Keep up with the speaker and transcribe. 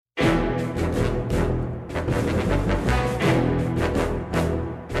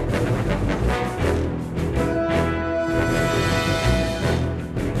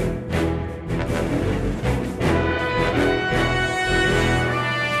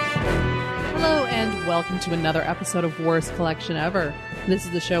welcome to another episode of Worst Collection Ever. This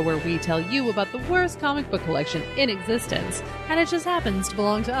is the show where we tell you about the worst comic book collection in existence, and it just happens to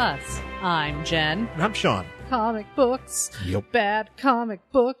belong to us. I'm Jen. And I'm Sean. Comic books. Yep. Bad comic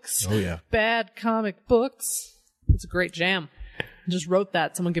books. Oh, yeah. Bad comic books. It's a great jam. I just wrote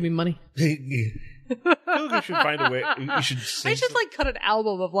that. Someone give me money. I feel like we should find a way. You should sing I should cut an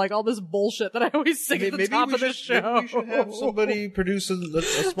album of all this bullshit that I always sing at the top of the show. Maybe we should have somebody produce a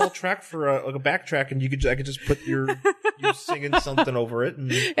small track for a backtrack, and I could just put you singing something over it,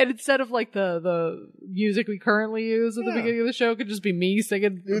 and instead of the music we currently use at the beginning of the show, could just be me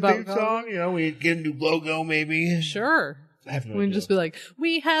singing new about theme song. We get a new logo, maybe. Sure. I have no We can idea. just be like,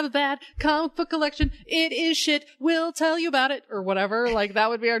 we have a bad comic book collection. It is shit. We'll tell you about it. Or whatever. That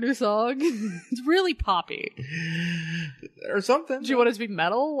would be our new song. It's really poppy. Or something. Do you want it to be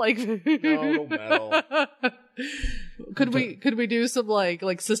metal? No metal. Could we do some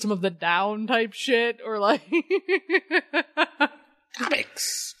like System of the Down type shit? Or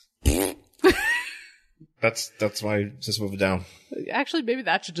Comics. That's my System of a Down. Actually, maybe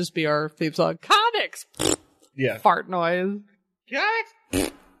that should just be our theme song. Comics! Yeah. Fart noise.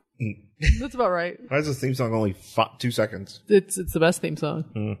 Comics. That's about right. Why is this theme song only 2 seconds? It's the best theme song.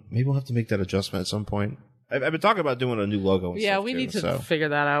 Maybe we'll have to make that adjustment at some point. I've been talking about doing a new logo. And Yeah, stuff we too, need to so figure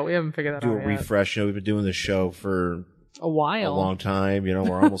that out. We haven't figured that do out a refresh. We've been doing this show for a while. a long time. We're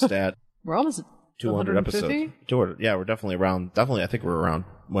almost at We're almost at 200 episodes. 200. Yeah, we're definitely around. Definitely, I think we're around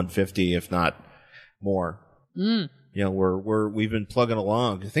 150, if not more. We've been plugging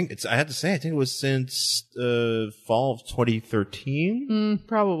along. I had to say, I think it was since fall of 2013.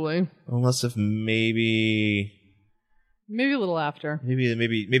 Probably. Unless if maybe a little after. maybe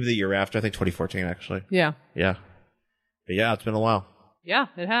the year after. I think 2014 actually. Yeah. Yeah. But yeah, it's been a while. Yeah,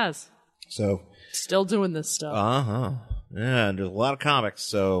 it has. So Still doing this stuff. Yeah, and there's a lot of comics,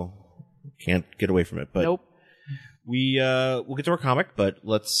 so can't get away from it. But Nope. we'll get to our comic, but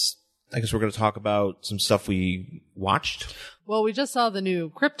I guess we're going to talk about some stuff we watched. Well, we just saw the new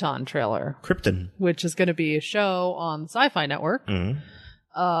Krypton trailer, Krypton. which is going to be a show on the Sci-Fi Network.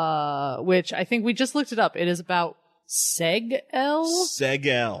 Which I think we just looked it up. It is about Seg-El,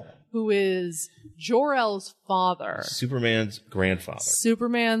 who is Jor-El's father. Superman's grandfather.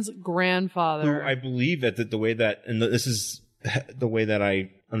 Superman's grandfather. Who I believe that the way that, and this is the way that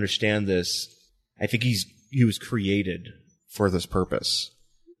I understand this, I think he was created for this purpose.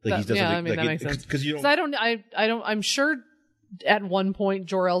 That makes sense. Because you don't. I'm sure at one point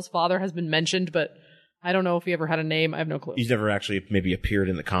Jor-El's father has been mentioned, but I don't know if he ever had a name. I have no clue. He's never actually maybe appeared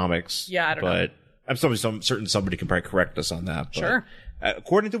in the comics. Yeah, I don't know. But I'm certain somebody can probably correct us on that. But Sure.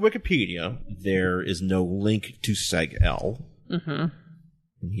 According to Wikipedia, there is no link to Seg-El. Mm-hmm.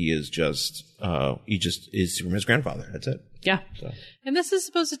 He is just is Superman's grandfather. That's it. Yeah. So. And this is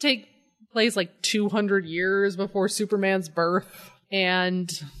supposed to take place 200 years before Superman's birth, and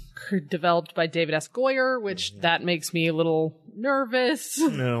developed by David S. Goyer, which that makes me a little nervous.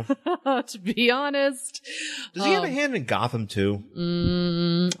 No. To be honest. Does he have a hand in Gotham too?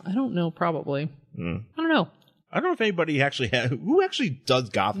 I don't know, probably. I don't know. I don't know if anybody who actually does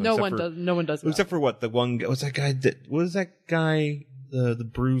Gotham. No one does. Except for what? The one, what's that guy? What that guy? The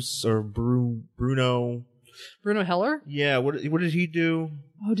Bruce or Bruno Heller? Yeah, what did he do?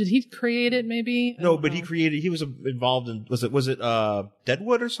 Oh, did he create it maybe? No, but he was involved in, was it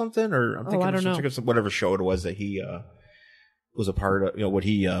Deadwood or something? Or I'm thinking, I don't know. Whatever show it was that he was a part of, what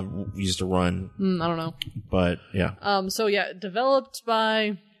he used to run. I don't know. But yeah. So yeah, developed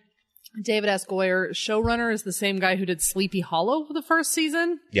by David S. Goyer. Showrunner is the same guy who did Sleepy Hollow for the first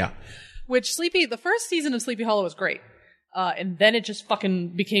season. Yeah. The first season of Sleepy Hollow was great. And then it just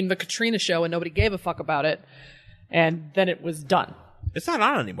fucking became the Katrina show and nobody gave a fuck about it. And then it was done. It's not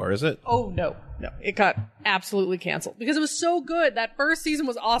on anymore, is it? Oh, no. It got absolutely canceled because it was so good. That first season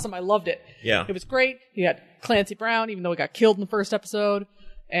was awesome. I loved it. Yeah. It was great. You had Clancy Brown, even though he got killed in the first episode.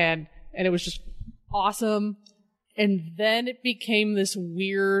 And it was just awesome. And then it became this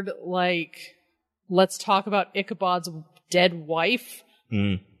weird, let's talk about Ichabod's dead wife.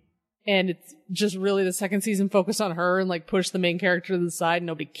 And it's just really the second season focused on her and pushed the main character to the side and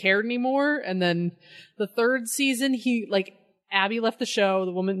nobody cared anymore. And then the third season, Abby left the show,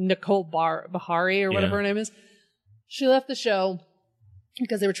 the woman Nicole Bahari or whatever her name is. She left the show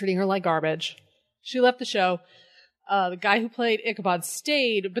because they were treating her like garbage. She left the show. The guy who played Ichabod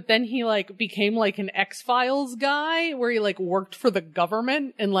stayed, but then he became an X-Files guy where he worked for the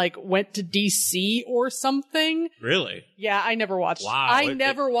government and went to DC or something. Really? Yeah, I never watched. Wow. I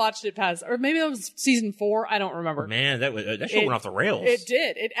never watched it past, or maybe that was season 4. I don't remember. Man, that show went off the rails. It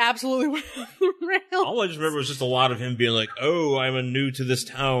did. It absolutely went off the rails. All I just remember was just a lot of him being like, "Oh, I'm new to this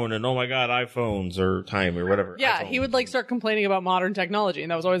town, and oh my god, iPhones or time or whatever." Yeah, iPhone. he would like start complaining about modern technology,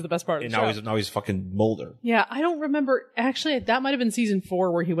 and that was always the best part of And the show. now he's fucking Mulder. Yeah, I don't remember. Actually, that might have been season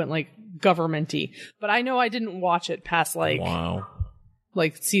 4 where he went like government-y. But I know I didn't watch it past like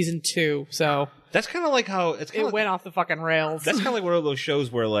season 2, so That's kind of like how it went off the fucking rails. That's kind of like one of those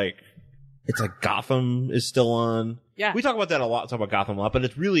shows where like it's like Gotham is still on. Yeah, we talk about that a lot. Talk about Gotham a lot, but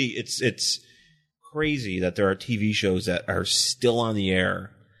it's really it's crazy that there are TV shows that are still on the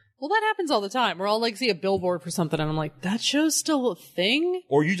air. Well, that happens all the time. Where I'll like see a billboard for something, and I'm like, that show's still a thing.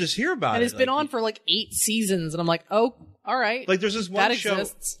 Or you just hear about it, and it's been on for like 8 seasons, and I'm like, oh, all right. Like there's this one that show.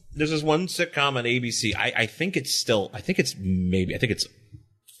 Exists. There's this one sitcom on ABC. I think it's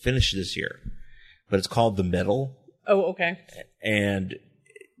finished this year, but it's called The Middle. Oh, okay. And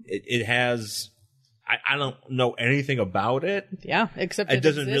it has. I don't know anything about it. Yeah, except it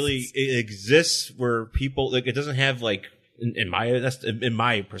doesn't really. It exists where people like it doesn't have like in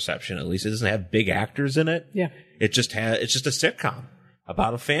my perception at least it doesn't have big actors in it. Yeah, it's just a sitcom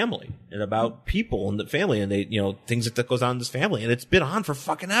about a family and about people and the family and they things that goes on in this family and it's been on for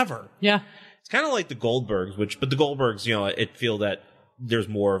fucking ever. Yeah, it's kind of like the Goldbergs, but the Goldbergs it feel that there's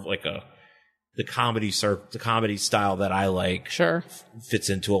more of like the comedy style that I like. Sure, fits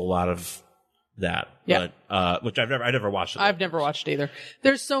into a lot of that. Yeah. But, which I never watched it. I've never watched it either.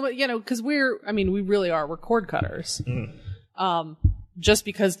 There's so much, because we really are. We're cord cutters. Just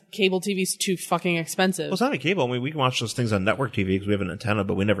because cable TV's too fucking expensive. Well, it's not even cable. I mean, we can watch those things on network TV because we have an antenna,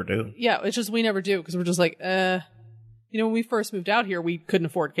 but we never do. Yeah, it's just we never do because we're just like, when we first moved out here, we couldn't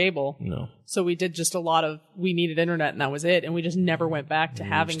afford cable. No. So we did just we needed internet and that was it. And we just never went back to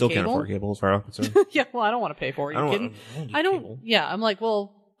having still cable. Can't afford cable as far as I'm concerned. Yeah, well, I don't want to pay for it. Are you kidding? I don't. Yeah, I'm like,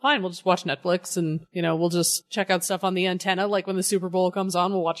 well, fine, we'll just watch Netflix and, we'll just check out stuff on the antenna. Like when the Super Bowl comes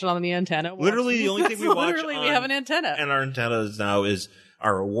on, we'll watch it on the antenna. Literally, the only thing we watch we have an antenna. And our antenna now is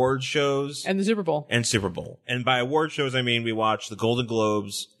our award shows. And the Super Bowl. And by award shows, I mean we watch the Golden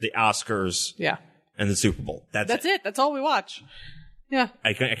Globes, the Oscars. Yeah. And the Super Bowl. That's it. That's all we watch. Yeah.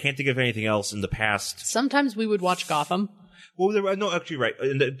 I can't think of anything else in the past. Sometimes we would watch Gotham. Well, no, actually, right.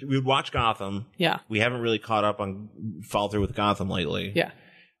 We would watch Gotham. Yeah. We haven't really caught up on follow through with Gotham lately. Yeah.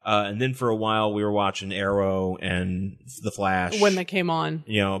 And then for a while we were watching Arrow and The Flash when they came on.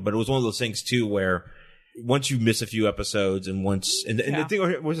 But it was one of those things too where once you miss a few episodes the thing what's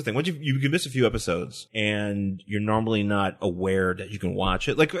the thing? Once you can miss a few episodes and you're normally not aware that you can watch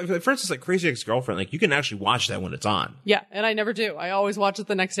it. Like for instance, like Crazy Ex-Girlfriend, like you can actually watch that when it's on. Yeah, and I never do. I always watch it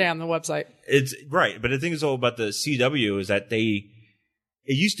the next day on the website. It's right, but the thing is all about the CW is that it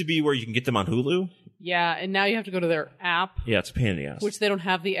used to be where you can get them on Hulu. Yeah, and now you have to go to their app. Yeah, it's a pain in the ass. Which they don't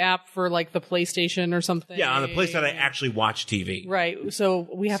have the app for like the PlayStation or something. Yeah, on the place that I actually watch TV. Right. So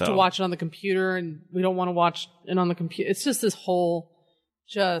we have to watch it on the computer and we don't want to watch it on the computer. It's just this whole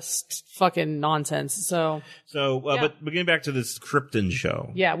just fucking nonsense. So but getting back to this Krypton show.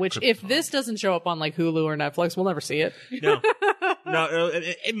 Yeah, which if this doesn't show up on like Hulu or Netflix, we'll never see it. No,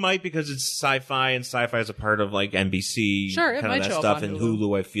 it might because it's sci-fi and sci-fi is a part of like NBC. Sure, it might show up on and Hulu.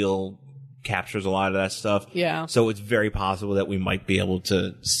 Hulu I feel captures a lot of that stuff. Yeah. So it's very possible that we might be able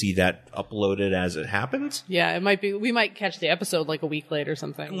to see that uploaded as it happens. Yeah, it might be. We might catch the episode like a week late or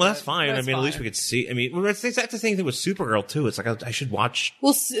something. Well, that's fine. At least we could see. That's the same thing with Supergirl too. It's like I should watch.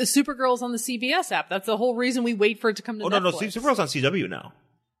 Well, Supergirl's on the CBS app. That's the whole reason we wait for it to come to Netflix. No, Supergirl's on CW now.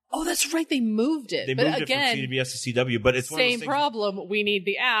 Oh, that's right. They moved it. They moved it from CBS to CW, but it's same problem. We need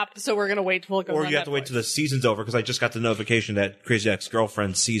the app, so we're going to wait till it goes on Or you have to wait till the season's over, because I just got the notification that Crazy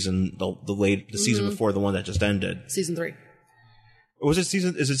Ex-Girlfriend season, the season before the one that just ended. Season 3. Is it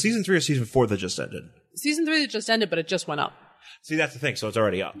season 3 or season 4 that just ended? Season 3 that just ended, but it just went up. See, that's the thing. So it's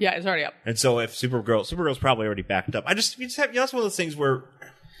already up. Yeah, it's already up. And so if Supergirl's probably already backed up. We just have, that's one of those things where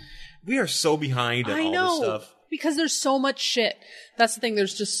we are so behind on all this stuff. Because there's so much shit. That's the thing.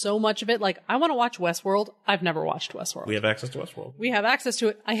 There's just so much of it. Like, I want to watch Westworld. I've never watched Westworld. We have access to Westworld. We have access to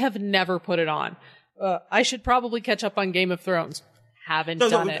it. I have never put it on. I should probably catch up on Game of Thrones. Haven't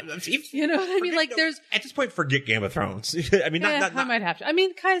done it. You know what I mean? Like, there's... At this point, forget Game of Thrones. I mean, not... I might have to. I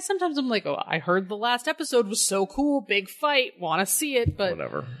mean, kind of, sometimes I'm like, oh, I heard the last episode was so cool. Big fight. Want to see it, but...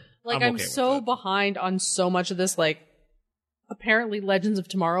 Whatever. Like, I'm so behind on so much of this. Like, apparently Legends of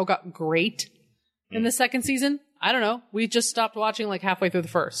Tomorrow got great in the second season. I don't know. We just stopped watching like halfway through the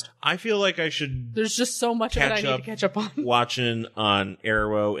first. I feel like I should. There's just so much of it I need to catch up on. Watching on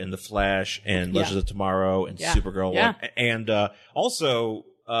Arrow and The Flash and Legends of Tomorrow and Supergirl. Yeah. And also,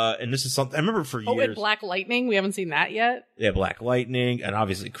 and this is something I remember for years. Oh, and Black Lightning. We haven't seen that yet. Yeah, Black Lightning and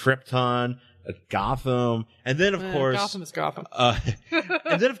obviously Krypton. Gotham, and then of course Gotham is Gotham.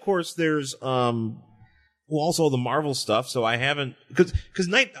 and then of course there's also the Marvel stuff. So I haven't because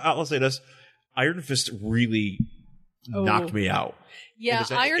I'll say this, Iron Fist really knocked me out. Yeah,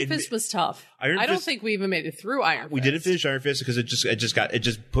 Iron Fist was tough. I don't think we even made it through Iron Fist. We didn't finish Iron Fist because it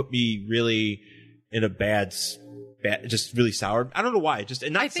just put me really in a bad, just really sour. I don't know why.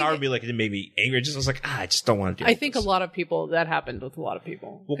 It not soured me like it made me angry. I was like, I just don't want to do it. I think a lot of people, that happened with a lot of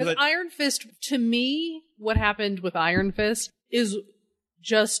people. Because Iron Fist, to me, what happened with Iron Fist is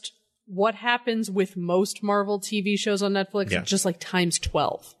just what happens with most Marvel TV shows on Netflix, just like times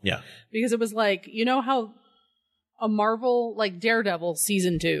 12. Yeah. Because it was like, you know how a Marvel, like Daredevil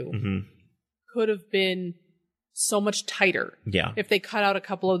season 2 could have been so much tighter. Yeah. If they cut out a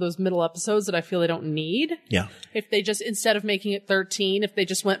couple of those middle episodes that I feel they don't need. Yeah. If they just, instead of making it 13, if they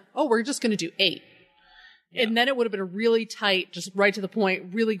just went, we're just going to do 8. Yeah. And then it would have been really tight, just right to the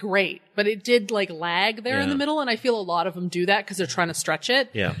point, really great. But it did like lag there in the middle, and I feel a lot of them do that because they're trying to stretch it.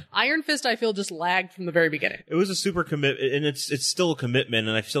 Yeah. Iron Fist, I feel, just lagged from the very beginning. It was a super commitment, and it's still a commitment,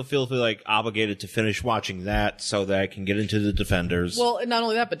 and I still feel like obligated to finish watching that so that I can get into the Defenders. Well, and not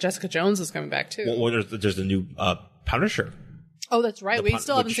only that, but Jessica Jones is coming back too. Well, there's the new Punisher. Oh, that's right. We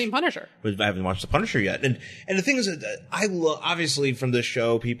still haven't seen Punisher. I haven't watched the Punisher yet. And the thing is, I love, obviously from this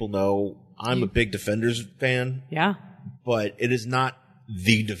show, people know I'm a big Defenders fan. Yeah. But it is not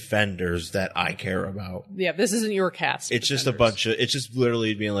the Defenders that I care about. Yeah, this isn't your cast. It's just it's just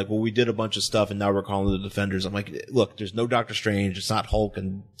literally being like, well, we did a bunch of stuff and now we're calling the Defenders. I'm like, look, there's no Doctor Strange. It's not Hulk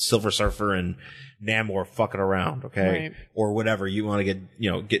and Silver Surfer and Namor fucking around, okay? Right. Or whatever. You want to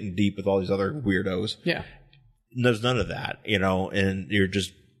get, getting deep with all these other weirdos. Yeah. There's none of that, and you're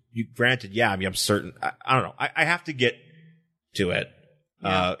just, granted, yeah, I mean, I'm certain, I don't know, I have to get to it,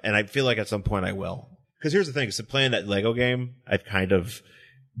 and I feel like at some point I will. Because here's the thing, so playing that Lego game, I've kind of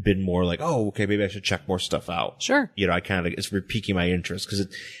been more like, okay, maybe I should check more stuff out. Sure. I kind of, it's piquing my interest,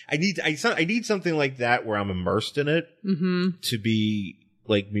 because I need something like that where I'm immersed in it to be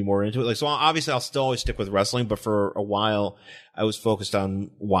more into it. Like, so obviously I'll still always stick with wrestling, but for a while I was focused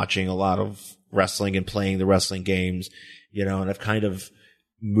on watching a lot of wrestling and playing the wrestling games, and I've kind of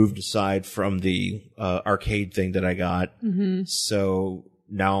moved aside from the arcade thing that I got. So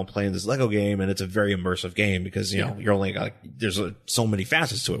now I'm playing this Lego game, and it's a very immersive game because, you're only there's so many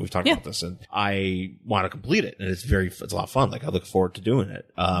facets to it. We've talked about this, and I want to complete it, and it's a lot of fun. Like, I look forward to doing it.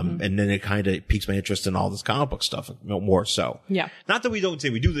 And then it kind of piques my interest in all this comic book stuff more so. Yeah. Not that we don't say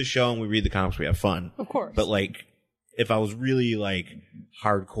we do this show and we read the comics, we have fun. Of course. But if I was really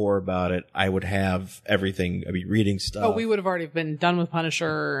hardcore about it, I would have everything. I'd be reading stuff. Oh, we would have already been done with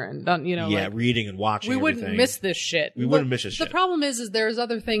Punisher and done, reading and watching. We wouldn't everything. miss this shit. We wouldn't miss this shit. The problem is there's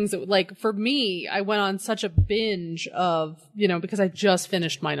other things that, for me, I went on such a binge of, because I just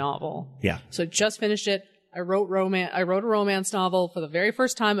finished my novel. Yeah. So I just finished it. I wrote a romance novel for the very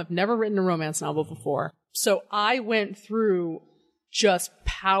first time. I've never written a romance novel before. So I went through just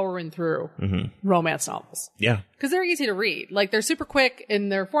powering through romance novels. Yeah. Because they're easy to read. They're super quick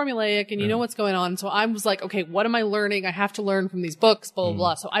and they're formulaic and you know what's going on. So I was like, okay, what am I learning? I have to learn from these books, blah, blah,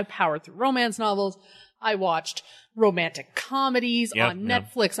 blah. So I powered through romance novels. I watched romantic comedies on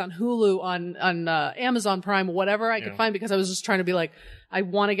Netflix, on Hulu, on Amazon Prime, whatever I could find, because I was just trying to be like, I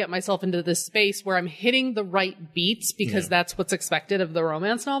want to get myself into this space where I'm hitting the right beats because that's what's expected of the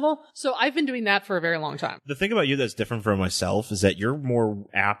romance novel. So I've been doing that for a very long time. The thing about you that's different from myself is that you're more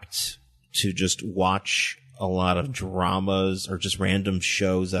apt to just watch a lot of dramas or just random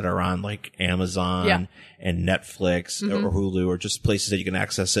shows that are on Amazon and Netflix or Hulu, or just places that you can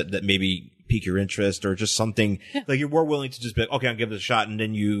access it that maybe pique your interest, or just something you're more willing to just be like, okay, I'll give it a shot, and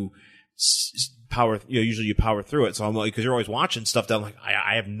then you usually you power through it. So I'm like, because you're always watching stuff that I'm like,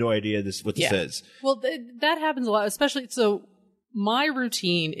 I have no idea what this is. Well, that happens a lot, especially, so my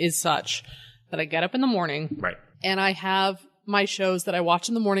routine is such that I get up in the morning. Right. And I have my shows that I watch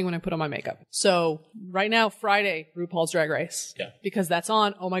in the morning when I put on my makeup. So right now, Friday, RuPaul's Drag Race. Yeah. Because that's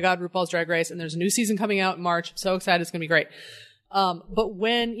on. Oh my God, RuPaul's Drag Race. And there's a new season coming out in March. I'm so excited. It's going to be great. But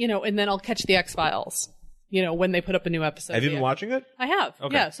when, and then I'll catch the X-Files, when they put up a new episode. Have you been watching it? I have.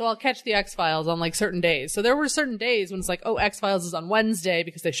 Okay. Yeah. So I'll catch the X-Files on certain days. So there were certain days when it's like, oh, X-Files is on Wednesday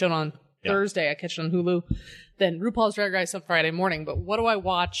because they showed on Thursday. I catch it on Hulu. Then RuPaul's Drag Race on Friday morning. But what do I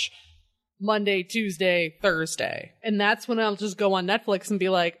watch Monday, Tuesday, Thursday? And that's when I'll just go on Netflix and be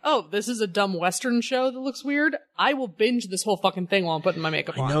like, oh, this is a dumb Western show that looks weird. I will binge this whole fucking thing while I'm putting my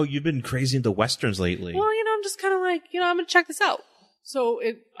makeup on. I know, you've been crazy into Westerns lately. Well, I'm just kind of like, I'm going to check this out. So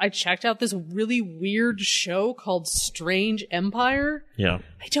I checked out this really weird show called Strange Empire. Yeah.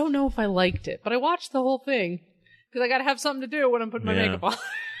 I don't know if I liked it, but I watched the whole thing because I got to have something to do when I'm putting my makeup on.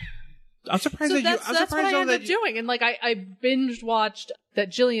 I'm surprised So that that's what I ended up doing. And like I binge watched that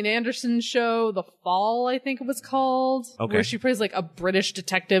Gillian Anderson show, The Fall, I think it was called. Okay. Where she plays like a British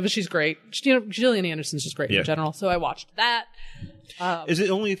detective. She's great. Gillian Anderson's just great in general. So I watched that. Is it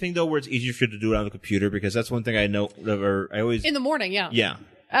the only thing though where it's easier for you to do it on the computer? Because that's one thing I know. I always In the morning, yeah. Yeah.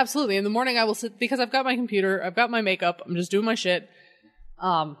 Absolutely. In the morning I will sit because I've got my computer, I've got my makeup, I'm just doing my shit.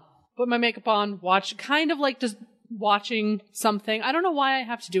 Put my makeup on, watch, kind of like just watching something. I don't know why I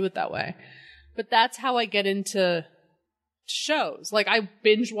have to do it that way, but that's how I get into shows. Like I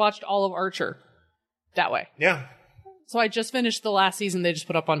binge watched all of Archer that way. Yeah. So I just finished the last season they just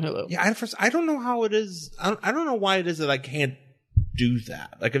put up on Hulu. Yeah. I don't know how it is. I don't know why it is that I can't do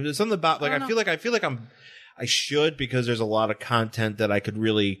that. Like if there's something about like I feel like I should, because there's a lot of content that I could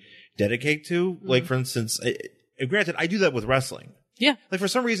really dedicate to. Mm-hmm. Like for instance, granted, I do that with wrestling. Yeah. Like for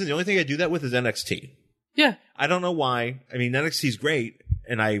some reason, the only thing I do that with is NXT. Yeah. I don't know why. I mean, NXT's great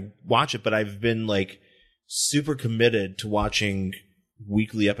and I watch it, but I've been like super committed to watching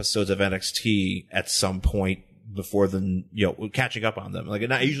weekly episodes of NXT at some point before catching up on them. Like,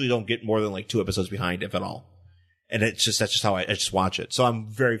 and I usually don't get more than like 2 episodes behind, if at all. And that's just how I just watch it. So I'm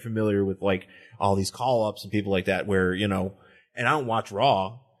very familiar with like all these call ups and people like that where, and I don't watch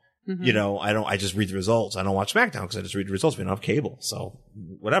Raw. Mm-hmm. I just read the results. I don't watch SmackDown because I just read the results. We don't have cable. So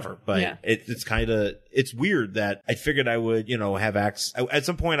whatever. But it's weird that I figured I would, have access. At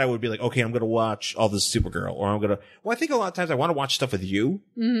some point I would be like, okay, I'm going to watch all this Supergirl, or I think a lot of times I want to watch stuff with you.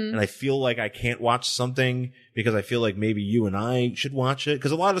 Mm-hmm. And I feel like I can't watch something because I feel like maybe you and I should watch it.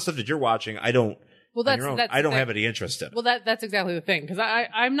 Because a lot of the stuff that you're watching, I don't. Well, I don't have any interest in it. Well, that's exactly the thing. Because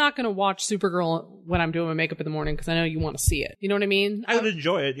I'm not going to watch Supergirl when I'm doing my makeup in the morning because I know you want to see it. You know what I mean? I would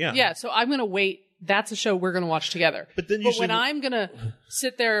enjoy it, yeah. Yeah, so I'm going to wait. That's a show we're going to watch together. But when I'm going to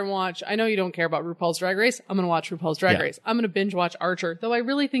sit there and watch, I know you don't care about RuPaul's Drag Race. I'm going to watch RuPaul's Drag Race. I'm going to binge watch Archer, though I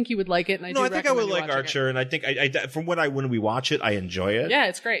really think you would like it. And I think I would like Archer, and I think from when we watch it, I enjoy it. Yeah,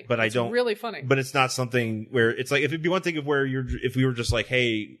 it's great. But it's really funny. But it's not something where it's like if it'd be one thing if we were just like,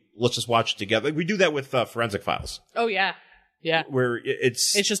 hey, let's just watch it together. Like we do that with Forensic Files. Oh yeah. Yeah. Where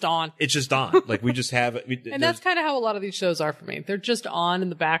it's just on. It's just on. Like we just have it. And that's kind of how a lot of these shows are for me. They're just on in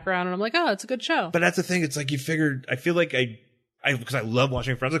the background and I'm like, oh, it's a good show. But that's the thing. It's like I feel like because I love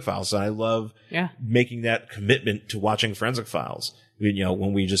watching Forensic Files and I love making that commitment to watching Forensic Files.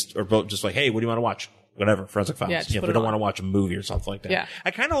 When we just are both just like, hey, what do you want to watch? Whatever, Forensic Files. Yeah, if we don't want to watch a movie or something like that. Yeah.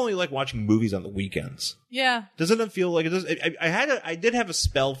 I kind of only like watching movies on the weekends. Yeah. Doesn't it feel like it does? I did have a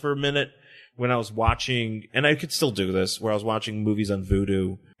spell for a minute when I was watching, and I could still do this, where I was watching movies on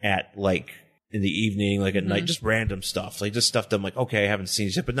Vudu at like in the evening, like at night, just random stuff, like just stuff that I'm like, okay, I haven't seen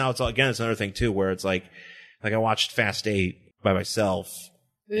it yet. But now it's another thing too, where it's like I watched Fast 8 by myself.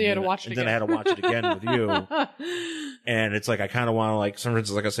 Then you had to watch it again. Then I had to watch it again with you. And it's like I kind of want to like,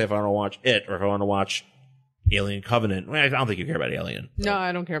 sometimes like I say, if I want to watch it or if I want to watch Alien Covenant. I don't think you care about Alien. No,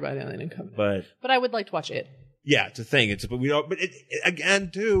 I don't care about Alien and Covenant. But I would like to watch it. Yeah, it's a thing. But we don't. But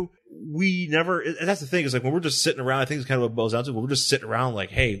again, too, we never. And that's the thing. Is like when we're just sitting around. I think it's kind of what it boils down to. When we're just sitting around,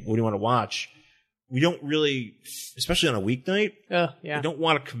 like, hey, what do you want to watch? We don't really, especially on a weeknight. Yeah. We don't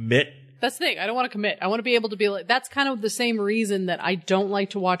want to commit. That's the thing. I don't want to commit. I want to be able to be like. That's kind of the same reason that I don't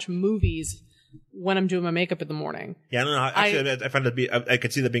like to watch movies when I'm doing my makeup in the morning. Yeah, no. Actually, I find I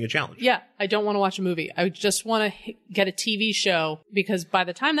could see that being a challenge. Yeah, I don't want to watch a movie. I just want to get a TV show because by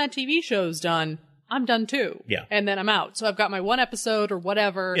the time that TV show's done, I'm done too. Yeah. And then I'm out. So I've got my one episode or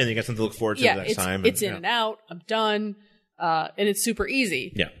whatever. Yeah, and you got something to look forward to the next time. It's in and out. I'm done. And it's super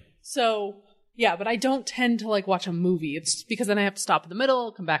easy. Yeah. So, yeah, but I don't tend to like watch a movie. It's because then I have to stop in the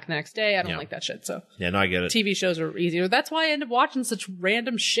middle, come back the next day. I don't like that shit. So yeah, no, I get it. TV shows are easier. That's why I end up watching such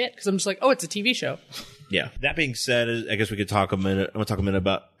random shit because I'm just like, oh, it's a TV show. Yeah. That being said, I guess we could talk a minute. I'm gonna talk a minute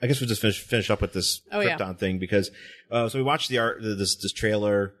about. I guess we'll just finish up with this Krypton thing because so we watched this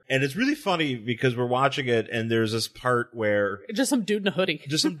trailer and it's really funny because we're watching it and there's this part where just some dude in a hoodie.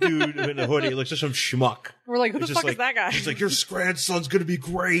 Just some dude in a hoodie. It looks just some schmuck. We're like, who the fuck is that guy? He's like, your grandson's gonna be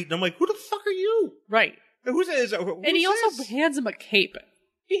great, and I'm like, who the fuck are you? Right. And who's that? And he also hands him a cape.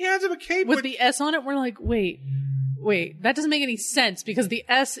 He hands him a cape with the S on it. We're like, wait, that doesn't make any sense because the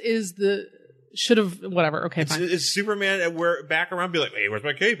S is the should have whatever. Okay, fine. It's Superman, and we're back around, be like, hey, where's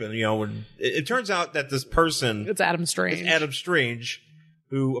my cape? And when it turns out that this person, it's Adam Strange,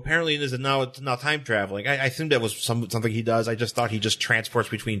 who apparently is now time traveling. I assumed that was something he does. I just thought he just transports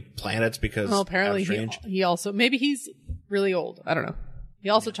between planets because. Well, apparently he also maybe he's really old. I don't know. He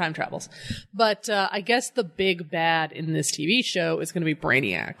also time travels. But I guess the big bad in this TV show is going to be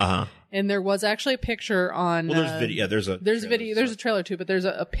Brainiac. Uh-huh. And there was actually a picture on... Well, there's video. Yeah, there's a video. There's a trailer, too. But there's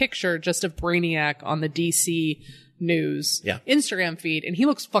a picture just of Brainiac on the DC news Instagram feed, and he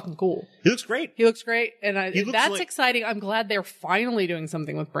looks fucking cool. He looks great. He looks great, and that's like, exciting. I'm glad they're finally doing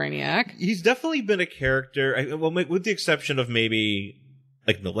something with Brainiac. He's definitely been a character, well, with the exception of maybe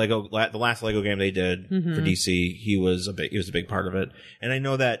like the last Lego game they did for DC. He was a big part of it, and I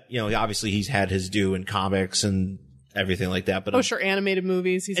know that obviously he's had his due in comics and everything like that. But sure, animated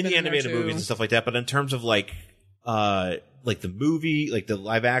movies. He's and been the animated movies and stuff like that. But in terms of like the movie, like the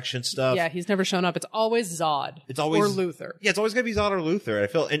live action stuff. Yeah, he's never shown up. It's always Zod. It's always or Luthor. Yeah, it's always gonna be Zod or Luthor. I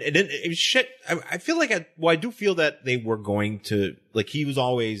feel I feel like I do feel that they were going to like he was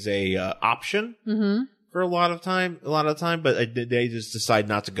always a option for a lot of time, but they just decide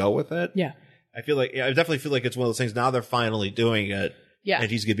not to go with it. Yeah, I definitely feel like it's one of those things. Now they're finally doing it. Yeah, and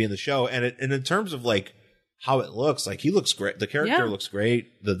he's gonna be in the show. And in terms of like how it looks, like he looks great. The character looks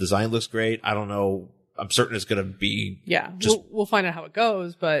great. The design looks great. I don't know. I'm certain it's going to be. Yeah, we'll find out how it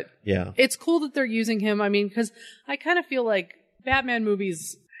goes, but it's cool that they're using him. I mean, because I kind of feel like Batman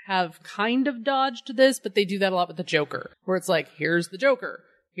movies have kind of dodged this, but they do that a lot with the Joker, where it's like, here's the Joker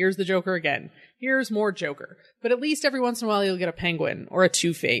again, here's more Joker. But at least every once in a while you'll get a Penguin or a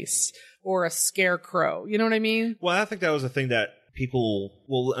Two-Face or a Scarecrow. You know what I mean? Well, I think that was the thing that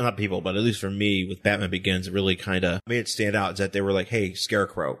not people, but at least for me with Batman Begins, it really kind of made it stand out is that they were like, hey,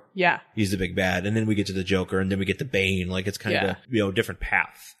 Scarecrow. Yeah. He's the big bad. And then we get to the Joker and then we get the Bane. Like it's kind of, a different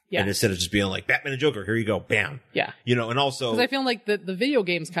path. Yeah. And instead of just being like Batman and Joker, here you go, bam. Yeah. And also. Because I feel like the video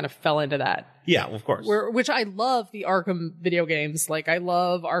games kind of fell into that. Yeah, well, of course. Which I love the Arkham video games. Like I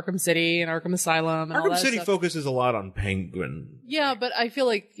love Arkham City and Arkham Asylum and all that Arkham City stuff. Focuses a lot on Penguin. Yeah, but I feel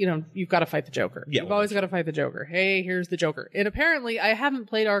like, you've got to fight the Joker. Yeah, you've always got to fight the Joker. Hey, here's the Joker. And apparently, I haven't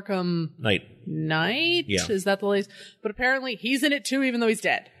played Arkham Knight. Yeah. Is that the latest? But apparently, he's in it too, even though he's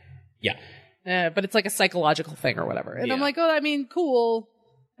dead. Yeah. But it's like a psychological thing or whatever. And I'm like, oh, I mean, cool.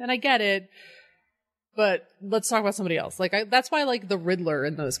 And I get it. But let's talk about somebody else. Like, that's why I like the Riddler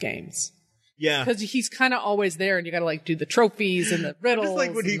in those games. Yeah, because he's kind of always there, and you got to like do the trophies and the riddles. Just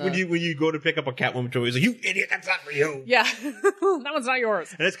like when you go to pick up a Catwoman toy, he's like, "You idiot, that's not for you." Yeah, that one's not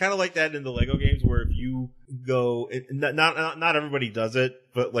yours. And it's kind of like that in the Lego games, where if you go, not everybody does it,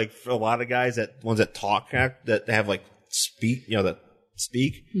 but like for a lot of guys, ones that talk that have like speak, that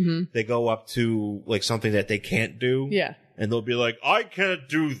speak, they go up to like something that they can't do. Yeah, and they'll be like, "I can't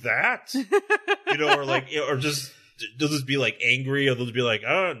do that," or like, or just. They'll just be like angry, or they'll just be like,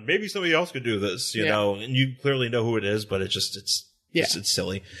 "Oh, maybe somebody else could do this," you know. And you clearly know who it is, but it's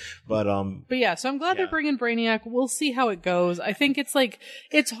silly. But yeah. So I'm glad they're bringing Brainiac. We'll see how it goes. I think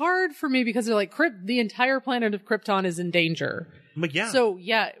it's hard for me because they're like, the entire planet of Krypton is in danger. But yeah. So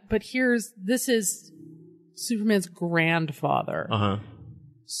yeah, but this is Superman's grandfather.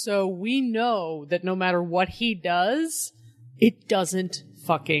 So we know that no matter what he does, it doesn't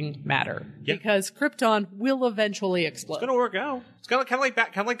fucking matter because Krypton will eventually explode. It's gonna work out. It's kind of like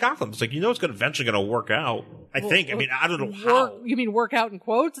Gotham. It's like it's eventually gonna work out. I think. I mean, I don't know how. You mean work out in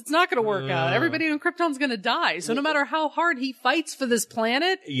quotes? It's not gonna work out. Everybody in Krypton's gonna die. So no matter how hard he fights for this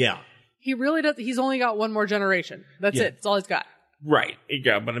planet, he really does. He's only got one more generation. That's it. That's all he's got. Right.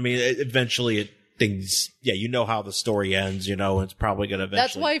 Yeah, but I mean, eventually things. Yeah, you know how the story ends. It's probably gonna eventually.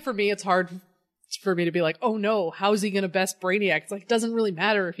 That's why for me it's hard for me to be like, oh no, how's he going to best Brainiac? It's like, it doesn't really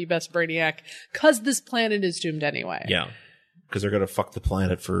matter if he bests Brainiac because this planet is doomed anyway. Yeah. Because they're going to fuck the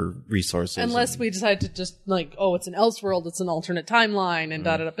planet for resources. Unless we decide to just like, oh, it's an Elseworld, it's an alternate timeline and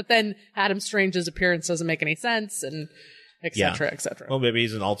da-da-da. But then Adam Strange's appearance doesn't make any sense and et cetera, et cetera. Well, maybe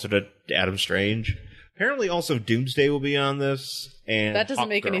he's an alternate Adam Strange. Apparently also Doomsday will be on this. And that doesn't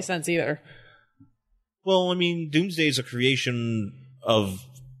make any sense either. Well, I mean, Doomsday is a creation of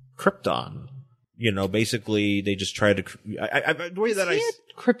Krypton. Basically, they just try to. The way that a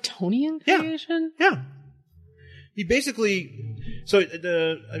Kryptonian creation? Yeah. He basically. So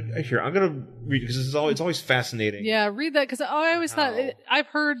here I'm gonna read because it's always fascinating. Yeah, read that because I always thought I've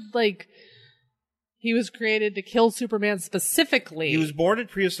heard like he was created to kill Superman specifically. He was born in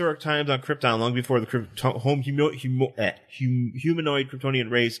prehistoric times on Krypton, long before the humanoid Kryptonian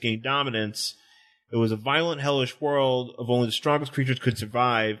race gained dominance. It was a violent, hellish world of only the strongest creatures could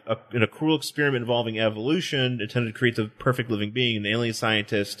survive. In a cruel experiment involving evolution, intended to create the perfect living being, an alien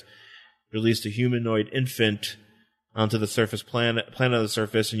scientist released a humanoid infant onto the planet of the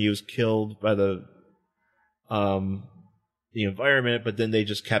surface, and he was killed by the environment. But then they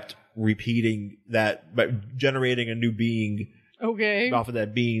just kept repeating that by generating a new being. Okay. Off of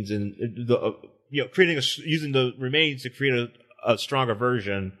that beings and using the remains to create a stronger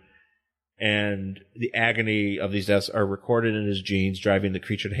version. And the agony of these deaths are recorded in his genes, driving the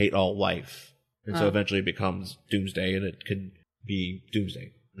creature to hate all life. And so eventually it becomes Doomsday, and it can be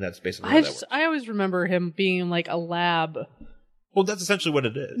Doomsday. And that's basically how that works. I always remember him being like a lab. Well, that's essentially what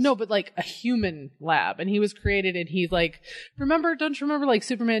it is. No, but like a human lab. And he was created and he's like, don't you remember like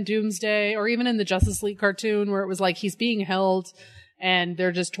Superman Doomsday or even in the Justice League cartoon where it was like he's being held and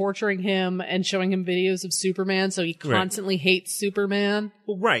they're just torturing him and showing him videos of Superman. So he constantly hates Superman.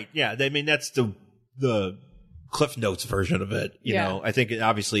 Well, right. Yeah. I mean, that's the Cliff Notes version of it. You know, I think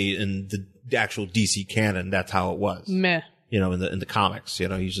obviously in the actual DC canon, that's how it was. Meh. You know, in the comics, you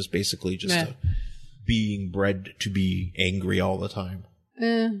know, he's just basically just a being bred to be angry all the time.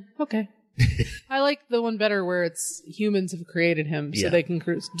 Okay. I like the one better where it's humans have created him so they can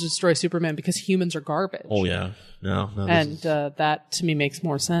destroy Superman because humans are garbage. Oh, yeah. No. And that to me makes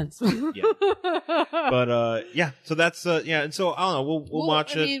more sense. Yeah. But, so that's, and so, I don't know, we'll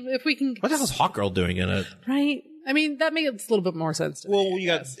watch it. If we can. What the hell's Hawkgirl doing in it? Right? I mean, that makes a little bit more sense to me. Well,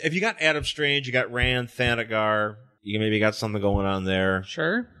 if you got Adam Strange, you got Rand Thanagar. You maybe got something going on there.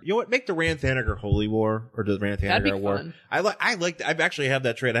 Sure. You know what? Make the Rand Thanagar Holy War or the Rand Thanagar War. Fun. I like. I've actually have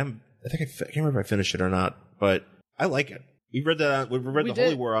that trade. I can't remember if I finished it or not, but I like it. We read that. We read the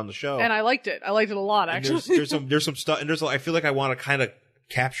Holy War on the show, and I liked it. I liked it a lot. Actually, there's some stuff, and I feel like I want to kind of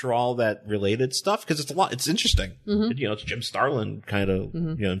capture all that related stuff because it's a lot. It's interesting. Mm-hmm. You know, it's Jim Starlin kind of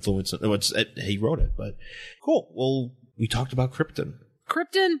influence. He wrote it, but cool. Well, we talked about Krypton.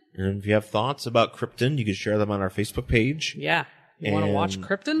 And if you have thoughts about Krypton, you can share them on our Facebook page. Yeah. You want to watch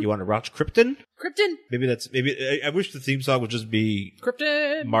Krypton? You want to watch Krypton? Maybe I wish the theme song would just be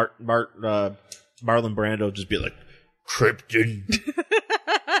Krypton. Marlon Brando just be like Krypton.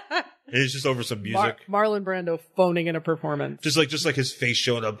 And it's just over some music. Marlon Brando phoning in a performance. Just like his face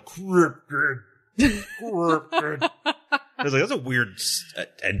showing up. Krypton. Krypton. I was like, that's a weird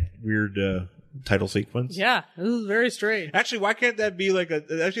title sequence. Yeah, this is very strange. Actually, why can't that be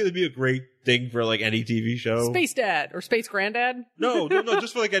that'd be a great thing for like any TV show? Space Dad or Space Granddad? No,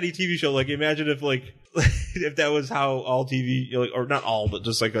 just for like any TV show. Like imagine if if that was how all TV, or not all, but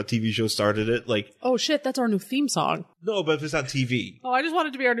just like a TV show started it. Like, oh shit, that's our new theme song. No, but if it's on TV. Oh, I just want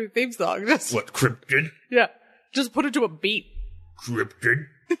it to be our new theme song. What, Krypton? Yeah, just put it to a beat. Krypton.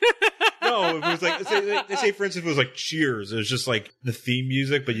 No, if it was like, say for instance, it was like Cheers. It was just like the theme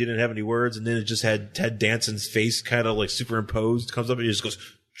music, but you didn't have any words, and then it just had Ted Danson's face kind of like superimposed, comes up and he just goes,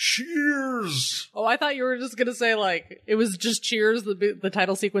 Cheers! Oh, I thought you were just gonna say like, it was just Cheers, the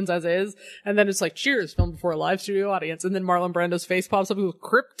title sequence as is, and then it's like Cheers, filmed before a live studio audience, and then Marlon Brando's face pops up with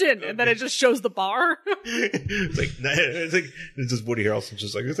Krypton, and then it just shows the bar. It's just Woody Harrelson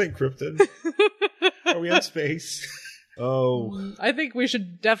just like, this ain't Krypton. Are we on space? Oh. I think we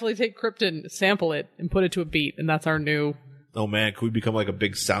should definitely take Krypton, sample it, and put it to a beat, and that's our new... Oh man, could we become like a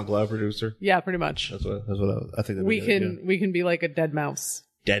big SoundCloud producer? Yeah, pretty much. That's what I think. We can be like a Dead Mouse.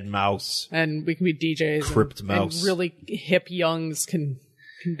 Dead Mouse. And we can be DJs. Crypt Mouse. And really hip youngs can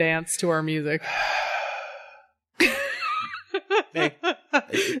dance to our music. Hey.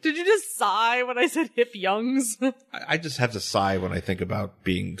 Did you just sigh when I said hip youngs? I just have to sigh when I think about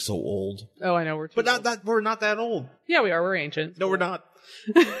being so old. Oh, I know we're too But old. we're not that old. Yeah, we are. We're ancient. No, we're not.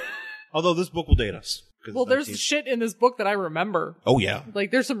 Although this book will date us. Well, there's shit in this book that I remember. Oh yeah. Like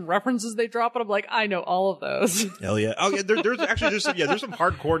there's some references they drop, and I'm like, I know all of those. Hell yeah. Oh yeah. There's some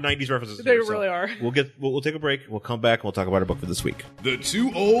hardcore '90s references. They really are. We'll take a break. We'll come back and we'll talk about our book for this week. The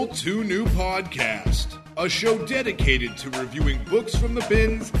Too Old, Too New podcast, a show dedicated to reviewing books from the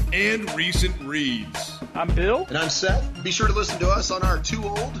bins and recent reads. I'm Bill. And I'm Seth. Be sure to listen to us on our Too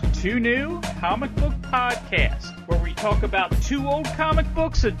Old, Too New comic book podcast, where we talk about 2 old comic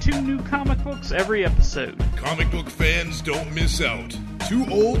books and 2 new comic books every episode. Comic book fans don't miss out. Too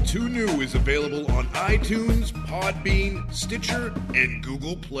Old, Too New is available on iTunes, Podbean, Stitcher, and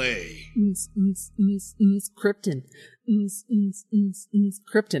Google Play. Krypton. Krypton.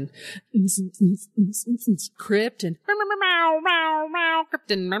 Krypton. Krypton.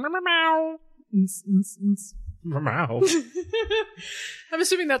 I'm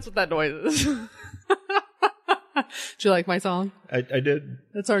assuming that's what that noise is. Do you like my song? I did.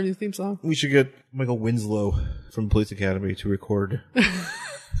 That's our new theme song. We should get Michael Winslow from Police Academy to record.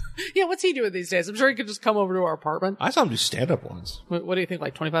 Yeah, what's he doing these days? I'm sure he could just come over to our apartment. I saw him do stand-up once. What do you think,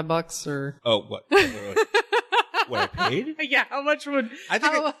 like $25 or? Oh, what? What I paid? Yeah, how much would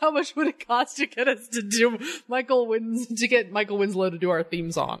it cost to get us to do Michael Winslow to do our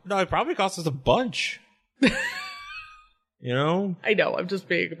theme song? No, it probably cost us a bunch. You know? I know, I'm just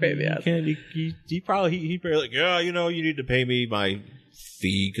being a pain in the ass. He probably like, yeah, you need to pay me my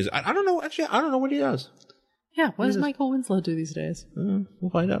fee, because I don't know, actually, I don't know what he does. Yeah, what does Michael Winslow do these days? We'll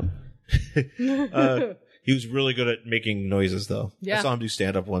find out. He was really good at making noises, though. Yeah. I saw him do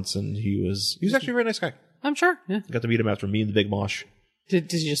stand-up once, and he was actually a very nice guy. I'm sure, yeah. Got to meet him after Me and the Big Mosh.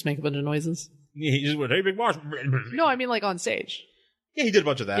 Did he just make a bunch of noises? He just went, "Hey, big boss." No, I mean like on stage. Yeah, he did a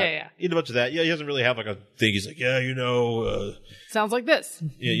bunch of that. Yeah. He did a bunch of that. Yeah, he doesn't really have like a thing. He's like, Sounds like this.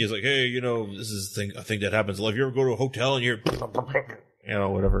 yeah, he's like, hey, this is a thing that happens. Like, if you ever go to a hotel and you're,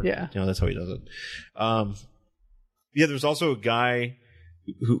 whatever. Yeah. That's how he does it. Yeah, there's also a guy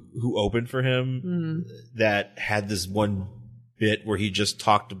who opened for him that had this one bit where he just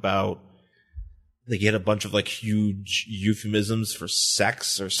talked about, like, he had a bunch of like huge euphemisms for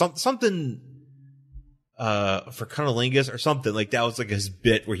sex or something. For cunnilingus or something, like that was like his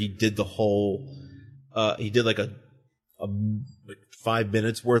bit where he did the whole, he did like a 5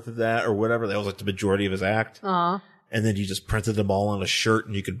 minutes worth of that or whatever. That was like the majority of his act. And then he just printed them all on a shirt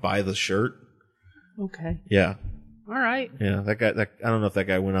and you could buy the shirt. Okay. Yeah. All right. Yeah. That guy, I don't know if that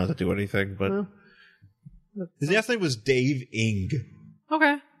guy went on to do anything, but his last name was Dave Ing.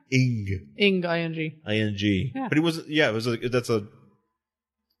 Okay. Ing. I-N-G. I-N-G. Yeah. But he wasn't, yeah, it's a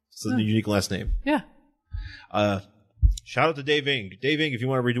unique last name. Yeah. Shout out to Dave Ing. Dave Ing, if you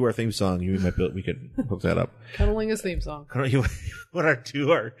want to redo our theme song, we could hook that up. Cunnilingus theme song. You want to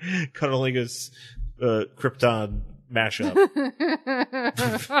do our Cunnilingus Krypton mashup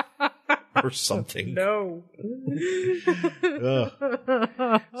or something? No.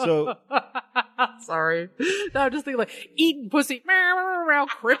 So sorry. No, I'm just thinking like eating pussy.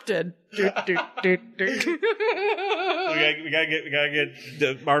 Krypton. we gotta get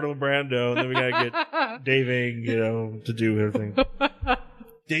Marlon Brando, and then we gotta get Dave Ing, to do everything.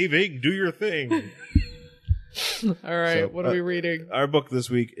 Dave Ing, do your thing. All right, So, what are we reading? Our book this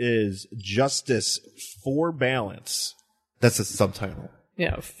week is Justice for Balance. That's the subtitle.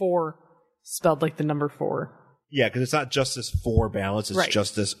 Yeah, 4 spelled like the number 4. Yeah, because it's not Justice for Balance; it's Right.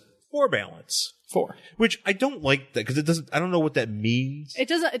 Justice for Balance. 4. Which I don't like that because it doesn't. I don't know what that means. It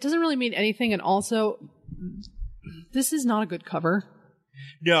doesn't really mean anything, and also this is not a good cover.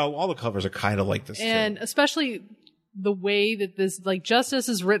 No, all the covers are kind of like this. And too. especially the way that this, like, Justice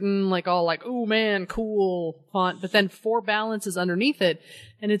is written, like, all like, oh man, cool font, but then For Balance is underneath it,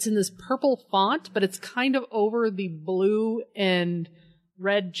 and it's in this purple font, but it's kind of over the blue and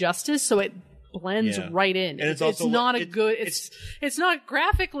red Justice, so it blends right in. And it's also not a good, it's not,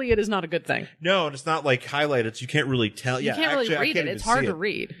 graphically, it is not a good thing. No, and it's not like highlighted, so you can't really tell. You can't really read it. It's hard to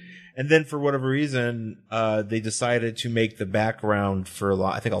read. And then for whatever reason, they decided to make the background for a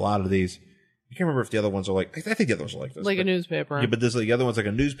lot of these. I can't remember if the other ones are like, I think the other ones are like this. Like a newspaper. Yeah, but the other one's like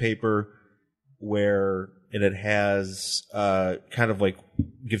a newspaper where it has, kind of like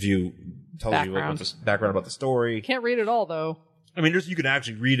tells you like about the background about the story. Can't read it all though. I mean, you can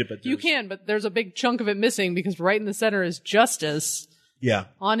actually read it, but You can, but there's a big chunk of it missing because right in the center is Justice yeah.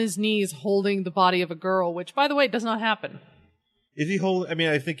 on his knees holding the body of a girl, which, by the way, does not happen. Is he holding? I mean,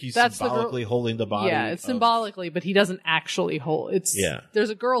 I think he's That's symbolically holding the body. Yeah, it's symbolically, but he doesn't actually hold. There's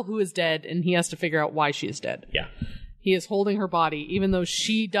a girl who is dead, and he has to figure out why she is dead. Yeah. He is holding her body, even though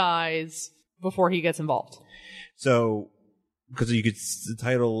she dies before he gets involved. So, because the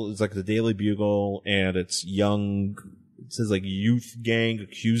title is like the Daily Bugle, and it's young. It says like youth gang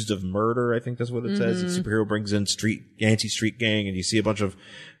accused of murder. I think that's what it says. The superhero brings in anti-street gang, and you see a bunch of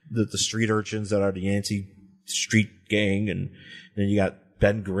the street urchins that are the anti-street gang, and then you got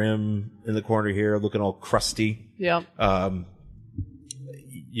Ben Grimm in the corner here looking all crusty. Yeah.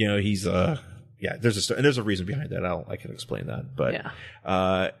 He's there's a story, and there's a reason behind that. I can explain that, but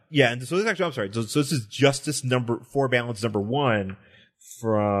and so this actually, I'm sorry. So this is Justice for Balance number 1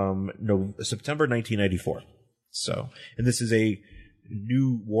 from September 1994. So, and this is a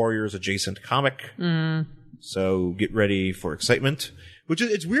New Warriors adjacent comic. So get ready for excitement. Which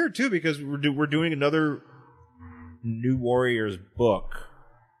it's weird too because we're doing another New Warriors book,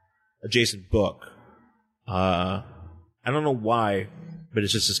 adjacent book. I don't know why, but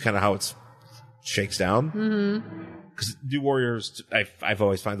it's just kind of how it shakes down. Because New Warriors, I've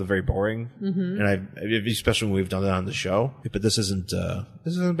always found them very boring, and especially when we've done that on the show. But this isn't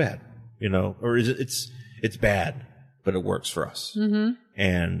bad, or is it? It's bad, but it works for us.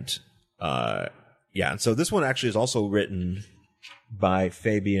 And and so this one actually is also written by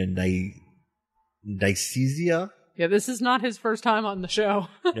Fabian Nicieza. Yeah, this is not his first time on the show.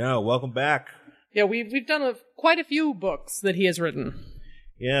 No, welcome back. Yeah, we've done quite a few books that he has written.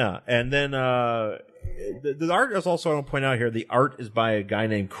 Yeah, and then the art is also, I want to point out here, the art is by a guy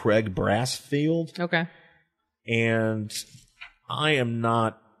named Craig Brassfield. Okay. And I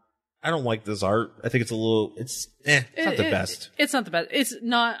don't like this art. I think it's it's not the best. It's not the best. It's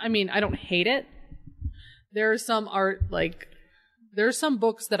not, I mean, I don't hate it. There are some there are some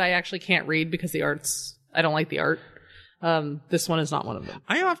books that I actually can't read because I don't like the art. This one is not one of them.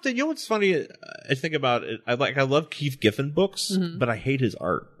 I often, you know what's funny? I think about it. I love Keith Giffen books, but I hate his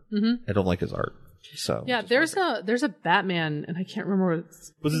art. I don't like his art. So Yeah, there's a Batman, and I can't remember what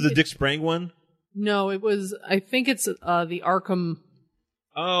it's... Was it the Dick Sprang one? No, it was... I think it's the Arkham...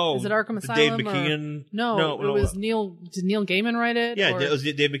 Oh, is it Arkham the Asylum? Dave McKean? No, it was Neil... Did Neil Gaiman write it? Yeah, or... it was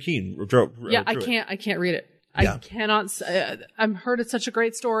Dave McKean. Yeah, I can't read it. Yeah. I cannot... I've heard it's such a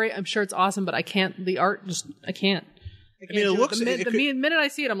great story. I'm sure it's awesome, but I can't... The art, just... I can't. I mean, it looks... The minute I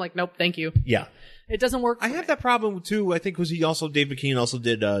see it, I'm like, nope, thank you. Yeah. It doesn't work. I have that problem too. I think because Dave McKean also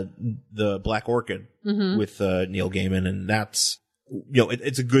did the Black Orchid with Neil Gaiman, and that's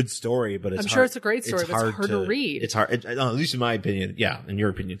it's a good story, but it's sure it's a great story, but it's hard to read. It's hard, at least in my opinion. Yeah, in your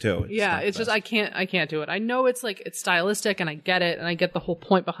opinion too. It's just I can't do it. I know it's stylistic, and I get it, and I get the whole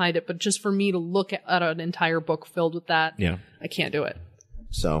point behind it, but just for me to look at an entire book filled with that, I can't do it.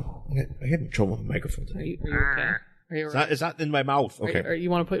 So I had trouble with the microphone today. Are you okay? It's not in my mouth. Okay. Or you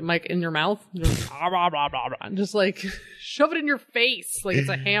want to put mic in your mouth? Just like shove it in your face like it's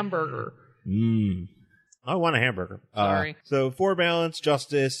a hamburger. I want a hamburger. Sorry. So for balance,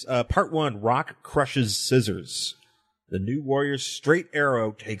 justice. Part 1: Rock crushes scissors. The new warrior's straight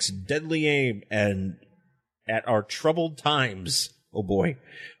arrow takes deadly aim and at our troubled times. Oh boy!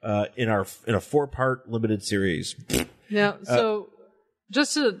 In a 4-part limited series. Now, so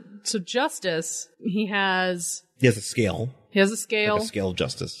just to justice, he has a scale. He has a scale. Like a scale of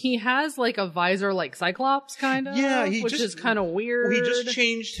justice. He has like a visor like Cyclops kind of. Yeah, which is kind of weird. Well, he just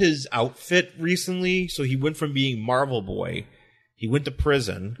changed his outfit recently, so he went from being Marvel Boy. He went to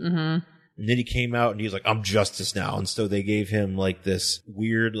prison, and then he came out and he's like, "I'm Justice now." And so they gave him like this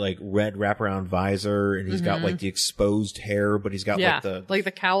weird like red wraparound visor, and he's got like the exposed hair, but he's got like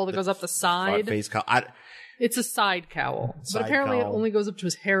the cowl that goes up the side. Face cowl. It's a side cowl, but apparently it only goes up to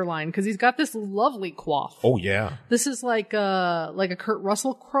his hairline because he's got this lovely coif. Oh yeah, this is like a Kurt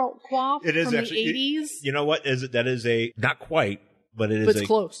Russell coif. It is from actually the 80s. You know what? That is a not quite, but it is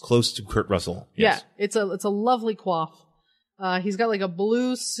close to Kurt Russell. Yes. Yeah, it's a lovely coif. He's got like a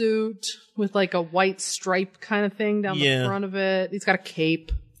blue suit with like a white stripe kind of thing down the front of it. He's got a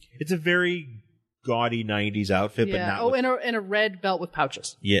cape. It's a very gaudy 90s outfit, but not and a red belt with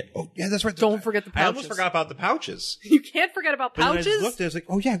pouches. Yeah. Oh, yeah, that's right. Don't forget the pouches. I almost forgot about the pouches. You can't forget about pouches? But then I just looked at it, I was like,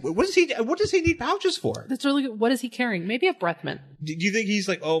 oh yeah, what does he need pouches for? That's really good. What is he carrying? Maybe a breath mint. Do you think he's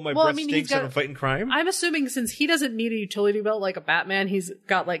like, my breath stinks and I'm fighting crime? I'm assuming since he doesn't need a utility belt like a Batman, he's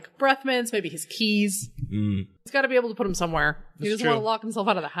got like breath mints, maybe his keys. He's got to be able to put them somewhere. He doesn't want to lock himself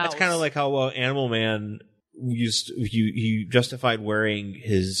out of the house. It's kind of like how Animal Man he justified wearing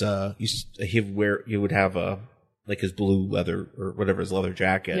his he would have like his blue leather or whatever, his leather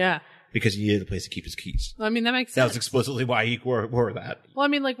jacket, because he needed a place to keep his keys. I mean, that makes sense. That was explicitly why he wore that. Well, I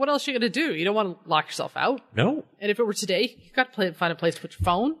mean, like, what else are you gonna do? You don't want to lock yourself out. No. And if it were today, you got to find a place to put your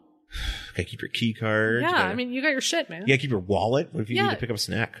phone. Gotta keep your key card. Yeah, I mean, you got your shit, man. You gotta keep your wallet. What if you need to pick up a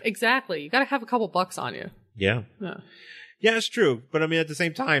snack? Exactly. You gotta have a couple bucks on you. Yeah, it's true. But I mean, at the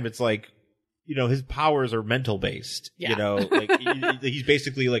same time, it's like, his powers are mental based. Yeah. Like he's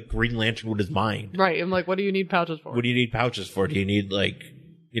basically like Green Lantern with his mind. Right. I'm like, what do you need pouches for? What do you need pouches for? Do you need like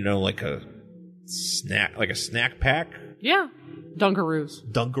a snack pack? Yeah. Dunkaroos.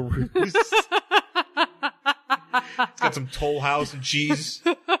 It's got some Toll House and cheese.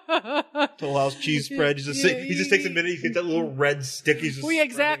 Toll House cheese spread. He just takes a minute. He gets that little red stick.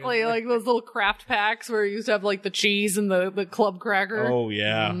 Exactly. Like those little craft packs where you used to have like the cheese and the club cracker. Oh,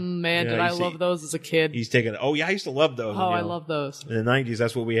 yeah. Man, did I love those as a kid. He's taking, I used to love those. Oh, I love those. In the 90s,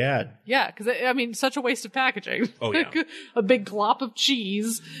 that's what we had. Yeah, because, I mean, such a waste of packaging. Oh, yeah. A big glop of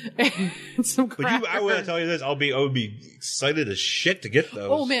cheese and some crackers. But I want to tell you this, I would be excited as shit to get those.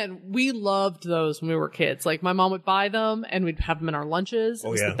 Oh, man, we loved those when we were kids. Like, my mom would buy them, and we'd have them in our lunches. It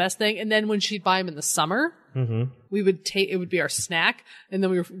was the best thing. And then when she'd buy them in the summer, we would it would be our snack. And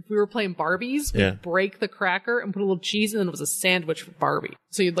then if we were playing Barbies, we'd break the cracker and put a little cheese, and then it was a sandwich for Barbie.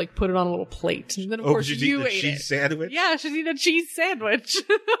 So you'd like put it on a little plate. And then, of course, you ate cheese sandwich? Yeah, she'd eat a cheese sandwich.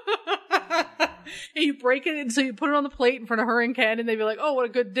 And you break it, and so you put it on the plate in front of her and Ken, and they'd be like, oh, what a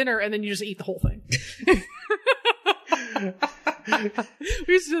good dinner. And then you just eat the whole thing.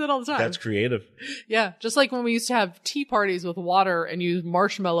 We used to do that all the time. That's creative. Yeah, just like when we used to have tea parties with water and use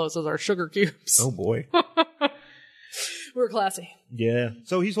marshmallows as our sugar cubes. Oh boy. We were classy. Yeah.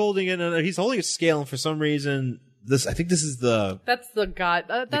 So he's holding a scale, and for some reason that's the guy.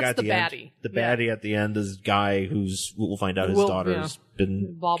 That's the baddie. The baddie at the end is a guy who's, we'll find out his daughter's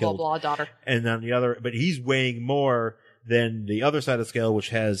been blah killed. blah blah daughter. And then but he's weighing more than the other side of the scale, which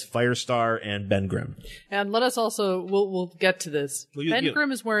has Firestar and Ben Grimm. And let us also, we'll get to this. Ben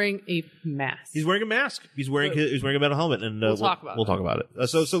Grimm is wearing a mask. He's wearing a mask. He's wearing a metal helmet, and we'll talk about it.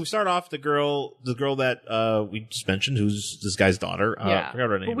 So we start off the girl that we just mentioned, who's this guy's daughter. I forgot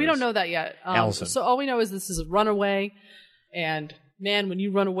her name. But we don't know that yet. Allison. So all we know is this is a runaway, and man, when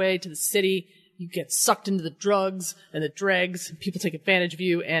you run away to the city, you get sucked into the drugs and the dregs, and people take advantage of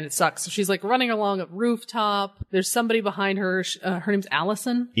you, and it sucks. So she's like running along a rooftop. There's somebody behind her. Her name's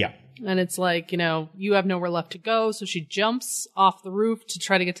Allison. Yeah. And it's like, you have nowhere left to go. So she jumps off the roof to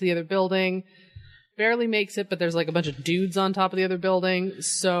try to get to the other building. Barely makes it, but there's like a bunch of dudes on top of the other building.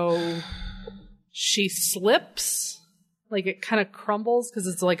 So she slips. Like it kind of crumbles because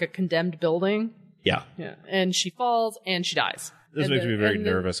it's like a condemned building. Yeah. Yeah. And she falls and she dies. This makes me very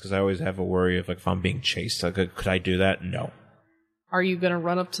nervous because I always have a worry of like if I'm being chased. Like, could I do that? No. Are you going to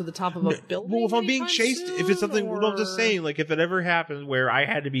run up to the top of a building? Well, if I'm being chased, if it's something, I'm just saying, like if it ever happened where I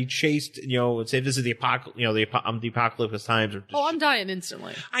had to be chased, say this is the apocalypse, the apocalypse times. Or I'm dying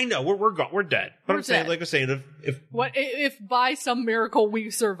instantly. I know we're gone, we're dead. But I'm saying, if by some miracle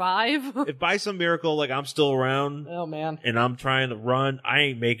we survive, if by some miracle like I'm still around, oh man, and I'm trying to run, I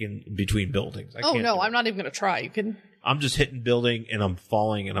ain't making between buildings. I'm not even going to try. You can. I'm just hitting building and I'm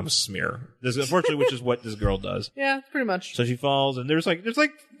falling and I'm a smear. Unfortunately, which is what this girl does. Yeah, pretty much. So she falls and there's like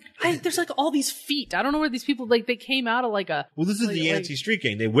all these feet. I don't know where these people they came out of like a. Well, this is the Yancey Street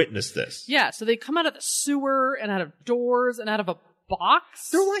Gang. They witnessed this. Yeah, so they come out of the sewer and out of doors and out of a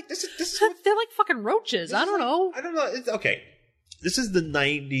box. They're like this is they're like fucking roaches. I don't know. It's okay. This is the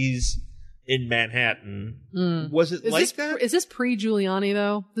 90s. In Manhattan. Was it that? Is this pre-Giuliani,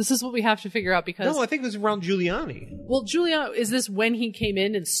 though? This is what we have to figure out because... No, I think it was around Giuliani. Well, Giuliani, is this when he came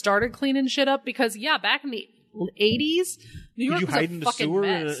in and started cleaning shit up? Because, back in the 80s, New York was a fucking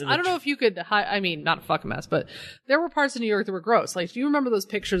mess. I don't know if you could hide... I mean, not a fucking mess, but there were parts of New York that were gross. Like, do you remember those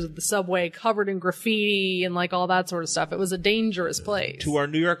pictures of the subway covered in graffiti and, like, all that sort of stuff? It was a dangerous place. To our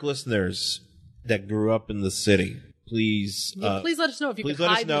New York listeners that grew up in the city... Please let us know if you please could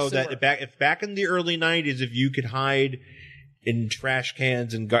let hide us know the sewer. that if back in the early 90s, if you could hide in trash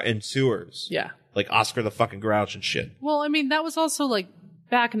cans and sewers. Yeah. Like Oscar the fucking Grouch and shit. Well, I mean, that was also like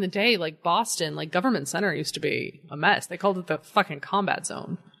back in the day, like Boston, like Government Center used to be a mess. They called it the fucking combat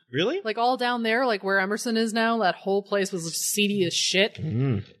zone. Really? Like all down there, like where Emerson is now, that whole place was seedy as shit.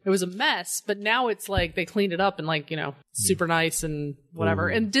 It was a mess, but now it's like they cleaned it up and like, super nice and whatever.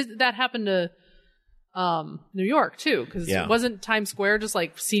 And that happened to New York too, because it wasn't Times Square just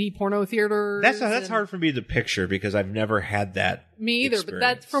like seedy porno theaters. That's hard for me to picture because I've never had that. Me either, experience. but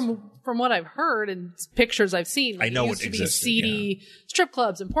that's from what I've heard and pictures I've seen. Like, I know it used it to existed, be seedy strip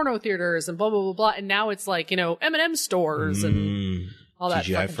clubs and porno theaters and blah blah blah blah, and now it's like M&M stores and all that.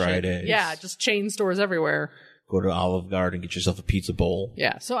 TGI fucking Fridays. shit. Yeah, just chain stores everywhere. Go to Olive Garden and get yourself a pizza bowl.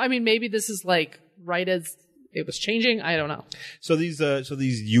 Yeah, so I mean, maybe this is like right as it was changing. I don't know. So these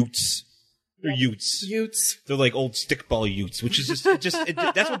Utes. They're Utes. They're like old stickball Utes, which is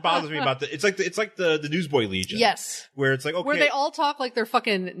that's what bothers me about it's like the Newsboy Legion. Yes. Where it's like, okay. Where they all talk like they're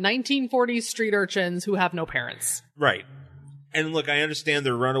fucking 1940s street urchins who have no parents. Right. And look, I understand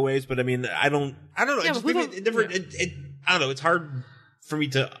they're runaways, but I mean, I don't know. Yeah, I don't know. It's hard for me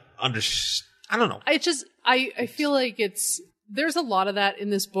to understand. I don't know. I feel like there's a lot of that in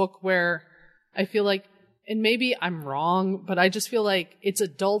this book where I feel like, and maybe I'm wrong, but I just feel like it's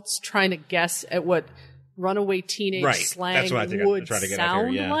adults trying to guess at what runaway teenage slang That's what I think would I'm trying to get sound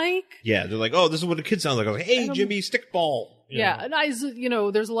at here, yeah. like. Yeah, they're like, oh, this is what a kid sounds like. I was like, hey, Jimmy, stickball. And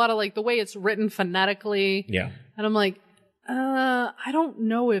there's a lot of like the way it's written phonetically. Yeah. And I'm like, I don't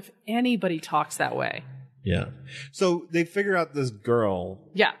know if anybody talks that way. Yeah. So they figure out this girl.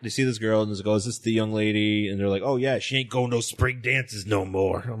 Yeah. They see this girl and they go, is this the young lady? And they're like, oh yeah, she ain't going no spring dances no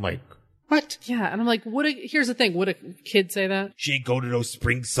more. I'm like, what? Yeah, and I'm like, here's the thing. Would a kid say that? She ain't go to no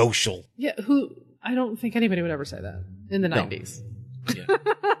spring social. Yeah, I don't think anybody would ever say that in the 90s. Yeah.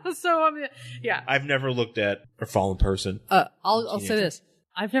 So, I mean, yeah. I've never looked at a fallen person. I'll say this.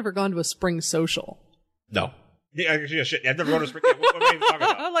 I've never gone to a spring social. No. Yeah, shit. I've never gone to a spring. What am I even talking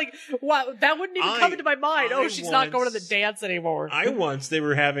about? I'm like, wow, that wouldn't even come into my mind. She's not going to the dance anymore. They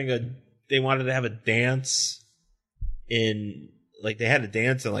wanted to have a dance in... Like, they had a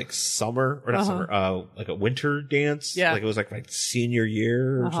dance in, like, summer, or not summer, like a winter dance. Yeah. Like, it was, like senior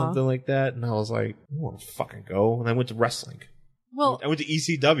year or something like that. And I was like, I want to fucking go. And I went to wrestling. Well, I went to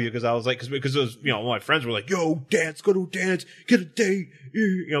ECW because I was like, because it was, all my friends were like, yo, dance, go to a dance, get a date.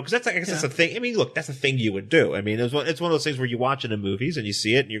 Because that's, I guess that's a thing. I mean, look, that's a thing you would do. I mean, it's one of those things where you watch it in movies and you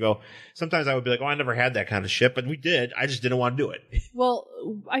see it and you go, sometimes I would be like, oh, I never had that kind of shit, but we did. I just didn't want to do it. Well,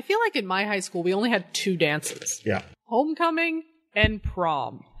 I feel like in my high school, we only had 2 dances. Yeah. homecoming, and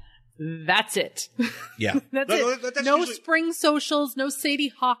prom. That's it. Yeah. That's it. That's no usually- spring socials, no Sadie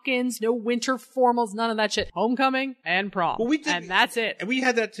Hawkins, no winter formals, none of that shit. Homecoming and prom. Well, we did, and that's it. And we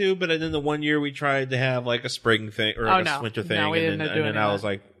had that too, but then the one year we tried to have like a spring thing or like a winter thing. No, we and didn't then, do and any then of I that. was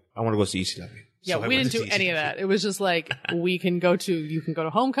like, I want to go see ECW. Yeah, So I we went didn't to do any of ECW. that. It was just like, you can go to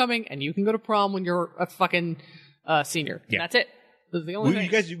homecoming and you can go to prom when you're a fucking senior. Yeah. That's it. Those are the only Well,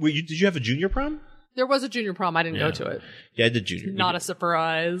 things. did you have a junior prom? There was a junior prom. I didn't go to it. Yeah, I did junior. Not a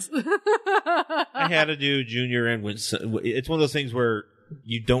surprise. I had to do junior and it's one of those things where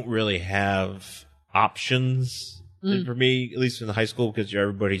you don't really have options. And for me, at least in the high school, because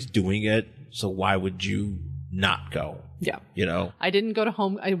everybody's doing it. So why would you not go? Yeah. You know? I didn't go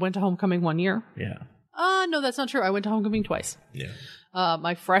to I went to homecoming one year. Yeah. No, that's not true. I went to homecoming twice. Yeah.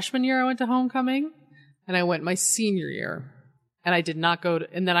 My freshman year, I went to homecoming, and I went my senior year, and I did not go to,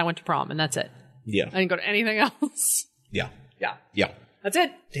 and then I went to prom, and that's it. Yeah. I didn't go to anything else. Yeah. Yeah. Yeah. That's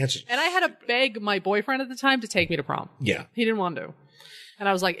it. That's, And I had to beg my boyfriend at the time to take me to prom. yeah. He didn't want to. And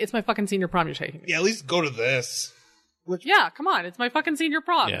I was like, it's my fucking senior prom, you're taking me. Yeah, at least go to this. Yeah, come on. It's my fucking senior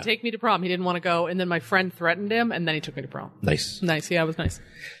prom. Yeah. Take me to prom. He didn't want to go, and then my friend threatened him, and then he took me to prom. Nice. Nice. Yeah, it was nice.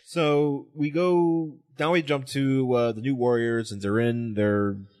 So we jump to the New Warriors, and they're in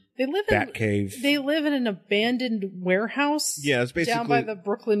their They live Bat Cave. They live in an abandoned warehouse. Yeah, it's basically down by the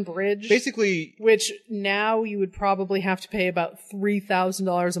Brooklyn Bridge. basically Which now you would probably have to pay about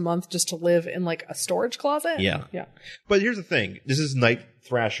 $3,000 a month just to live in like a storage closet. Yeah. Yeah. But here's the thing. This is Night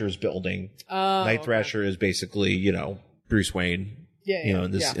Thrasher's building. Night Thrasher is basically, Bruce Wayne. Yeah.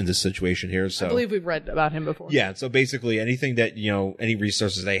 In this situation here. So I believe we've read about him before. yeah, so basically anything that, any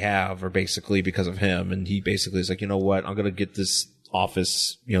resources they have are basically because of him. And he basically is like, you know what, I'm going to get this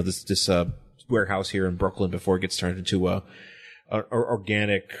office, this warehouse here in Brooklyn before it gets turned into a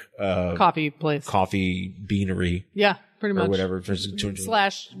organic Coffee place. coffee beanery Yeah, pretty much. or whatever.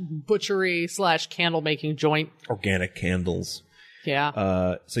 / butchery / candle making joint. Organic candles.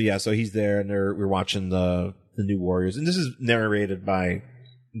 Yeah. So he's there and we're watching the New Warriors. And this is narrated by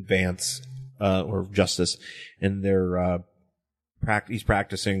Vance, or Justice. And they're, he's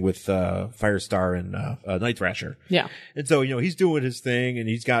practicing with Firestar and Night Thrasher. Yeah. And so, he's doing his thing and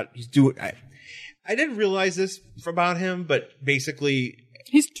he's doing. I didn't realize this about him, but basically,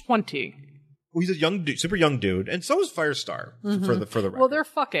 He's 20. he's a young dude, super young dude, and so is Firestar for the record. Well, they're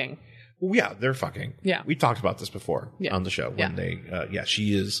fucking. Well, yeah, they're fucking. Yeah. We talked about this before on the show when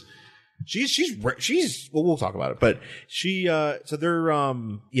she is. She's well, we'll talk about it, but so they're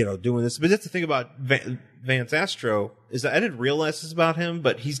doing this. But that's the thing about Vance Astro is that I didn't realize this about him,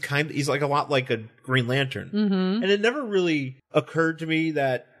 but he's like a lot like a Green Lantern, and it never really occurred to me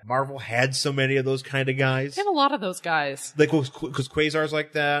that Marvel had so many of those kind of guys. They have a lot of those guys. Like because Quasar's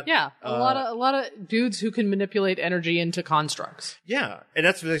like that. Yeah, a lot of dudes who can manipulate energy into constructs. Yeah, and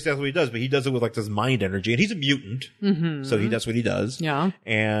that's exactly what he does. But he does it with like this mind energy, and he's a mutant, so that's what he does. Yeah,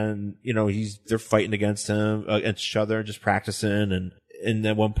 and they're fighting against each other, and just practicing. And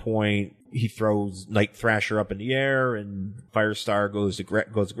at one point, he throws Night Thrasher up in the air, and Firestar goes to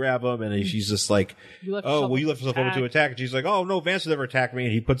grab him, and she's just like, you left yourself open to attack. And she's like, oh no, Vance would never attack me,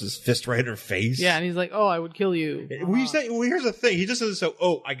 and he puts his fist right in her face. Yeah, and he's like, oh, I would kill you. Here's the thing. He just says,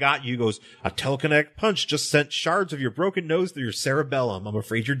 so, I got you. He goes, a telekinetic punch just sent shards of your broken nose through your cerebellum. I'm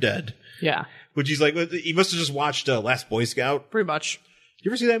afraid you're dead. Yeah. Which he's like, he must have just watched Last Boy Scout. Pretty much. You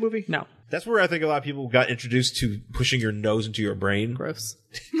ever see that movie? No. That's where I think a lot of people got introduced to pushing your nose into your brain. Gross.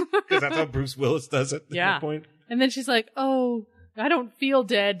 Because that's how Bruce Willis does it at Yeah. that point. And then she's like, oh, I don't feel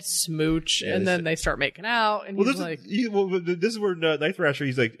dead, smooch. Yeah, and then they start making out, and he's like, this is where Night Thrasher,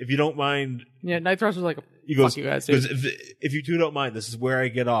 he's like, if you don't mind, yeah, Night Thrasher's like, he goes, fuck you guys, dude. if you two don't mind, this is where I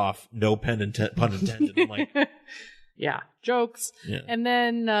get off. No pun intended. I'm like, yeah, jokes. Yeah. And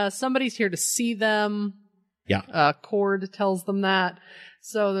then somebody's here to see them. Yeah. Cord tells them that.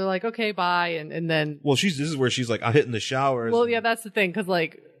 So they're like, okay, bye. And then. Well, this is where she's like, I'm hitting the showers. Well, yeah, that's the thing. Cause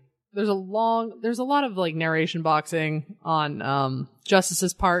like, there's a lot of like narration boxing on,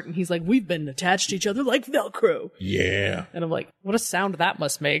 Justice's part. And he's like, we've been attached to each other like Velcro. Yeah. And I'm like, what a sound that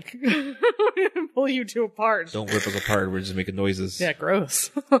must make. Pull you two apart. Don't rip us apart. We're just making noises. Yeah, gross.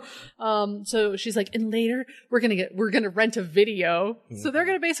 So she's like, and later we're gonna rent a video. So they're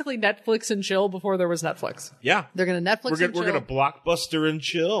gonna basically Netflix and chill before there was Netflix. Yeah. They're gonna Netflix and chill. We're gonna Blockbuster and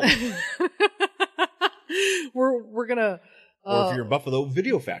chill. We're gonna. Or if you're Buffalo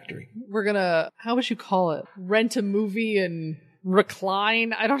Video Factory. We're gonna. How would you call it? Rent a movie and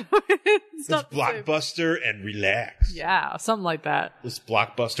recline. I don't know. It's not the same. Blockbuster and relax. Yeah, something like that. Let's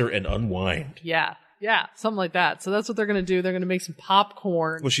Blockbuster and unwind. Yeah. Yeah, something like that. So that's what they're going to do. They're going to make some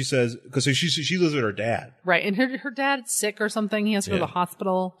popcorn. Well, she says, because she lives with her dad. Right. And her dad's sick or something. He has to go to the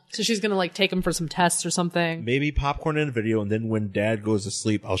hospital. So she's going to like take him for some tests or something. Maybe popcorn in a video, and then when dad goes to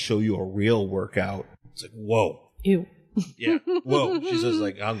sleep, I'll show you a real workout. It's like, whoa. Ew. Yeah. Whoa. She says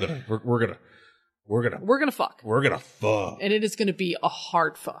like, we're gonna fuck. We're going to fuck. And it is going to be a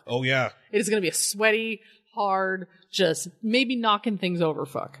hard fuck. Oh, yeah. It is going to be a sweaty, hard, just maybe knocking things over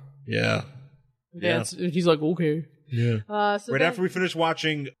fuck. Yeah. Yeah. He's like, okay. Yeah. So right after we finish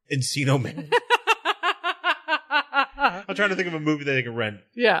watching Encino Man. I'm trying to think of a movie that they can rent.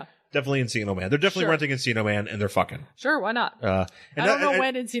 Yeah. Definitely Encino Man. They're definitely renting Encino Man, and they're fucking. Sure, why not? I don't know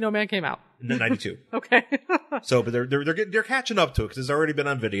when Encino Man came out. 92. Okay. So, but they're catching up to it because it's already been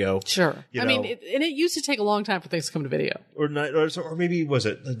on video. Sure. I mean, it used to take a long time for things to come to video. Or maybe was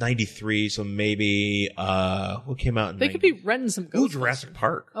it 93? So maybe what came out? They could be renting some Ghostbusters. Jurassic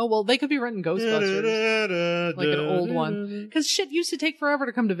Park. Oh well, they could be renting Ghostbusters, like an old one, because shit used to take forever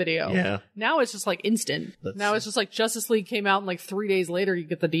to come to video. Yeah. Now it's just like instant. Now it's just like Justice League came out, and like 3 days later you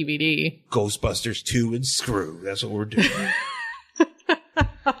get the DVD. Ghostbusters 2 and screw. That's what we're doing.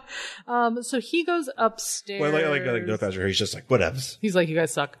 So he goes upstairs. Well, like Ghostbusters, he's just like, whatevs. He's like, you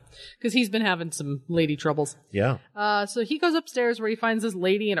guys suck. Because he's been having some lady troubles. Yeah. So he goes upstairs where he finds this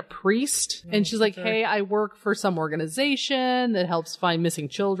lady and a priest. And she's like, hey, I work for some organization that helps find missing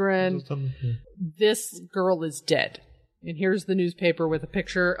children. This girl is dead. And here's the newspaper with a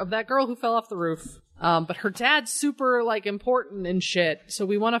picture of that girl who fell off the roof. But her dad's super, like, important and shit. So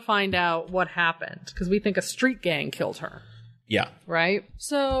we want to find out what happened. Because we think a street gang killed her. Yeah. Right?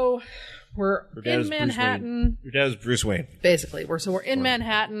 So we're in Manhattan. Your dad is Bruce Wayne. Basically. We're in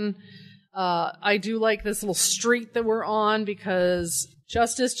Manhattan. I do like this little street that we're on because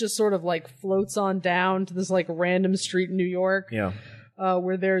Justice just sort of like floats on down to this like random street in New York. Yeah.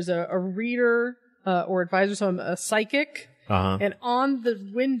 Where there's a reader or advisor, so a psychic. Uh-huh. And on the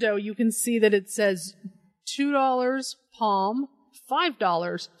window you can see that it says $2 palm,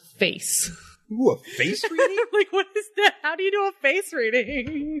 $5 face. Ooh, a face reading? Like, what is that? How do you do a face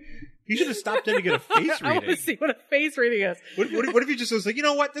reading? You should have stopped in to get a face reading. I want to see what a face reading is. What if you just was like, you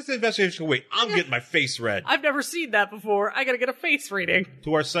know what? This investigation. Wait, I'm getting my face read. I've never seen that before. I got to get a face reading.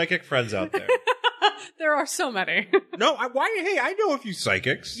 To our psychic friends out there. There are so many. No, Hey, I know a few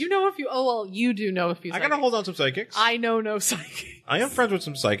psychics. You know a few. Oh, well, you do know a few psychics. I got to hold on some psychics. I know no psychics. I am friends with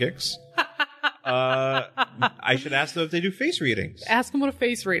some psychics. I should ask them if they do face readings. Ask them what a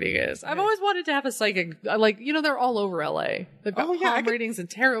face reading is. I've always wanted to have a psychic. Like, they're all over LA. They've got palm readings and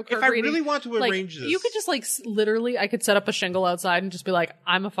tarot card readings. If I really want to arrange this. You could just literally, I could set up a shingle outside and just be like,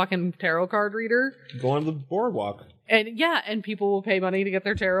 I'm a fucking tarot card reader. Go on the boardwalk. And people will pay money to get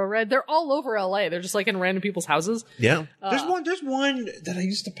their tarot read. They're all over LA. They're just like in random people's houses. Yeah. There's one that I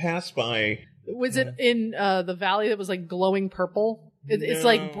used to pass by. Was it in the valley that was like glowing purple? It's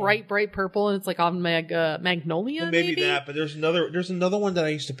like bright purple, and it's like on Magnolia. Well, maybe that, but there's another one that I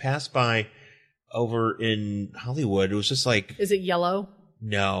used to pass by over in Hollywood. It was just like, is it yellow?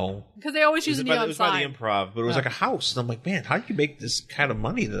 No, because they always use a neon sign. It was by the Improv, but it was like a house, and I'm like, man, how do you make this kind of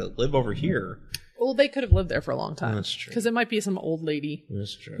money to live over here? Well, they could have lived there for a long time. That's true. Because it might be some old lady.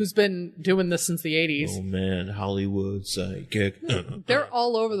 That's true. Who's been doing this since the 80s. Oh, man. Hollywood psychic. They're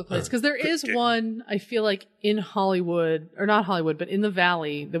all over the place. Because there is one, I feel like, in Hollywood, or not Hollywood, but in the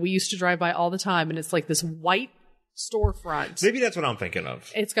Valley that we used to drive by all the time. And it's like this white storefront. Maybe that's what I'm thinking of.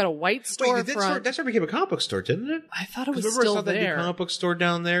 It's got a white storefront. That store became a comic book store, didn't it? I thought it was still still there. Remember I saw that comic book store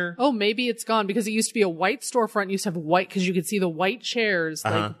down there? Oh, maybe it's gone. Because it used to be a white storefront. It used to have white, because you could see the white chairs,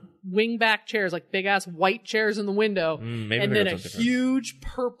 like wing-back chairs, like big-ass white chairs in the window, and then a huge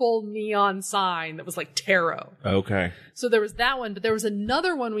purple neon sign that was like tarot. Okay. So there was that one, but there was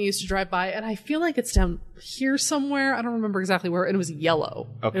another one we used to drive by, and I feel like it's down here somewhere. I don't remember exactly where, and it was yellow.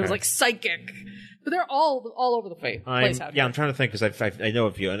 Okay. It was like psychic. But they're all over the place out here. I'm trying to think, because I know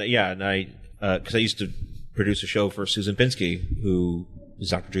a few, and because I used to produce a show for Susan Pinsky, who is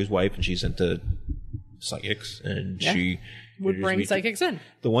Dr. Drew's wife, and she's into psychics, and she would bring psychics in.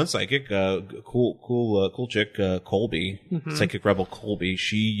 The one psychic, cool chick, Colby, Psychic Rebel Colby.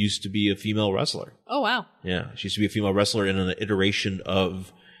 She used to be a female wrestler. Oh wow! Yeah, she used to be a female wrestler in an iteration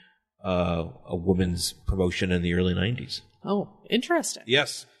of a women's promotion in the early '90s. Oh, interesting.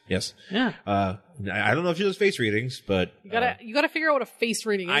 Yes. Yeah. I don't know if she does face readings, but you gotta figure out what a face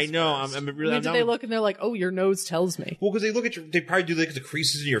reading is. I know. They look and they're like, "Oh, your nose tells me." Well, because they probably do like the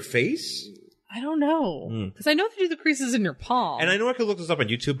creases in your face. I don't know. Because I know they do the creases in your palm. And I know I could look this up on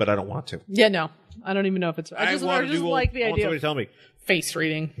YouTube, but I don't want to. Yeah, no. I don't even know if it's... I just like the I want idea somebody to of tell me. face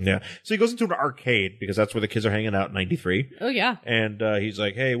reading. Yeah. So he goes into an arcade because that's where the kids are hanging out in 93. Oh, yeah. And he's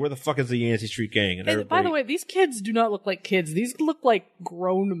like, hey, where the fuck is the Yancey Street Gang? And by the way, these kids do not look like kids. These look like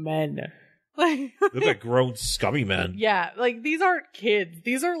grown men. Like, look like grown scummy men. yeah, like these aren't kids.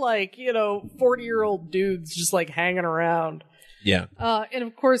 These are like, 40-year-old dudes just like hanging around. Yeah. And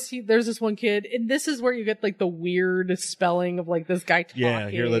of course, there's this one kid, and this is where you get like the weird spelling of like this guy talking. Yeah,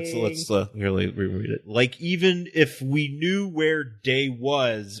 here let's reread it. Like, even if we knew where Day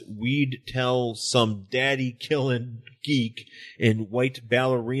was, we'd tell some daddy killing geek in white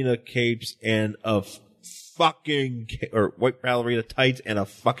ballerina capes and a white ballerina tights and a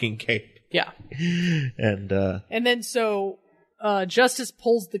fucking cape. Yeah. And then so Justice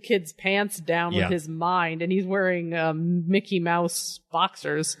pulls the kid's pants down Yeah. with his mind, and he's wearing Mickey Mouse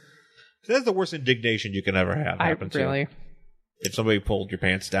boxers. that's the worst indignation you can ever have happen to you. If somebody pulled your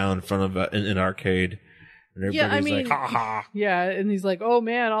pants down in front of an arcade, and everybody's like, ha ha. Yeah, and he's like, oh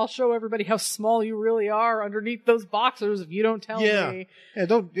man, I'll show everybody how small you really are underneath those boxers if you don't tell me. Yeah,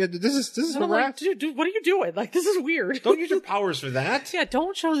 don't. Yeah, this is And I'm like, dude, what are you doing? Like, this is weird. Don't use your powers for that. Yeah,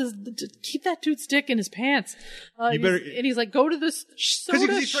 don't show this. Keep that dude's dick in his pants. You better. And he's like, go to this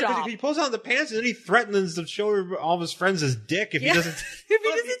soda shop. He pulls out the pants and then he threatens to show all of his friends his dick if he doesn't. If he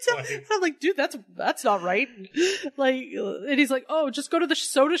doesn't tell, I'm like, dude, that's not right. Like, and he's like, oh, just go to the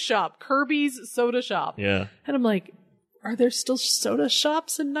soda shop, Kirby's soda shop. Yeah. And I'm like, are there still soda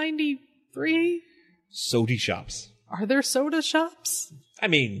shops in 93? Soda shops. Are there soda shops? I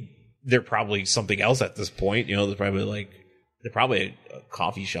mean, they're probably something else at this point. They're probably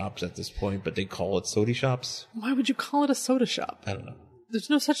coffee shops at this point, but they call it soda shops. Why would you call it a soda shop? I don't know. There's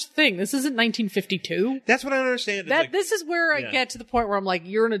no such thing. This isn't 1952. That's what I don't understand. This is where I get to the point where I'm like,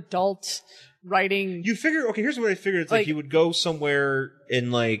 you're an adult writing. You figure, okay, here's what I figured. It's like he would go somewhere in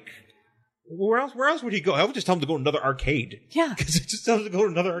like, where else would he go? I would just tell him to go to another arcade. Yeah. Because it just tells him to go to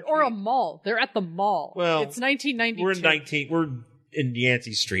another arcade. Or a mall. They're at the mall. Well, it's 1992. We're in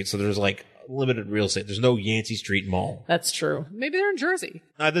Yancey Street, so there's like limited real estate. There's no Yancey Street Mall. That's true. Maybe they're in Jersey.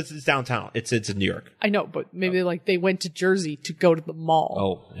 It's downtown. It's in New York. I know, but maybe they went to Jersey to go to the mall.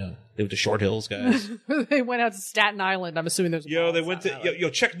 Oh, yeah. They went to Short Hills, guys. They went out to Staten Island. I'm assuming there's a mall they went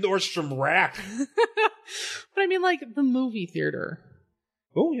to check Nordstrom Rack. But I mean, like the movie theater.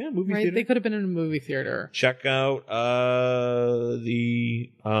 Oh yeah, movie theater. They could have been in a movie theater. Check out the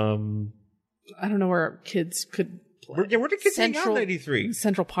I don't know where kids could play. Where did kids hang out in 93?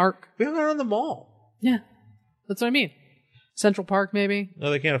 Central Park. We hung out on the mall. Yeah. That's what I mean. Central Park, maybe.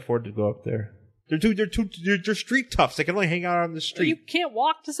 No, they can't afford to go up there. They're street toughs. They can only hang out on the street. You can't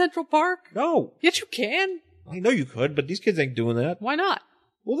walk to Central Park? No. Yes, you can. I know you could, but these kids ain't doing that. Why not?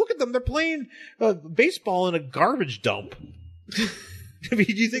 Well, look at them. They're playing baseball in a garbage dump. I mean,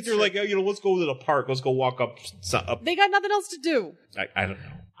 do you think they're like, let's go to the park. Let's go walk up. They got nothing else to do. I don't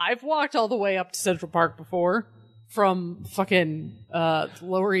know. I've walked all the way up to Central Park before from fucking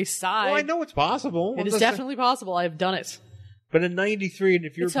Lower East Side. Well, I know it's possible. It is definitely possible. I've done it. But in 93, and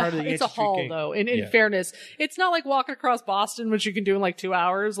if you're part of the Yancey it's a Street haul, Gang, though. In fairness, it's not like walking across Boston, which you can do in like 2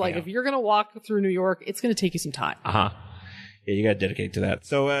 hours. Like, if you're going to walk through New York, it's going to take you some time. Yeah, you got to dedicate to that.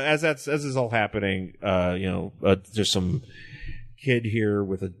 So as this is all happening, there's some kid here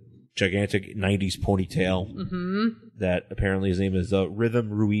with a gigantic 90s ponytail that apparently his name is Rhythm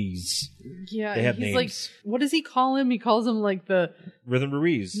Ruiz. Yeah, they have he's names. like, what does he call him? He calls him like the Rhythm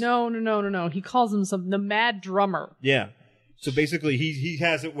Ruiz. No. He calls him the Mad Drummer. Yeah. So basically, he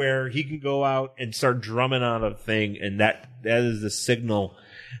has it where he can go out and start drumming on a thing, and that is the signal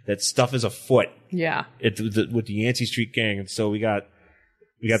that stuff is afoot. Yeah, It's with the Yancey Street Gang, and so we got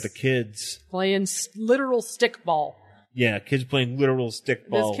the kids playing literal stickball. Yeah, kids playing literal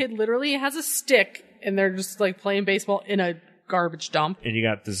stickball. This kid literally has a stick, and they're just like playing baseball in a garbage dump. And you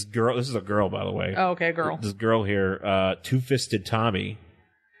got this girl. This is a girl, by the way. Oh, okay, girl. This girl here, Two-Fisted Tommy.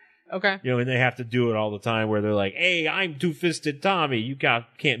 Okay. And they have to do it all the time where they're like, hey, I'm Two-Fisted Tommy. You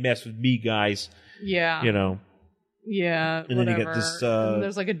can't mess with me, guys. Yeah. Yeah, and whatever. then you get this, and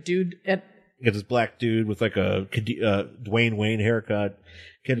there's like a dude at... You get this black dude with like a Dwayne Wayne haircut.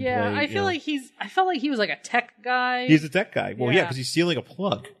 I felt like he was like a tech guy. He's a tech guy. Well, yeah, because he's stealing a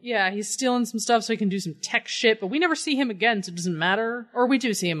plug. Yeah, he's stealing some stuff so he can do some tech shit, but we never see him again, so it doesn't matter. Or we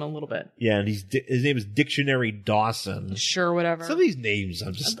do see him a little bit. Yeah, and his name is Dictionary Dawson. Sure, whatever. Some of these names,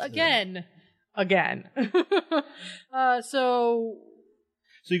 I'm just... Again. So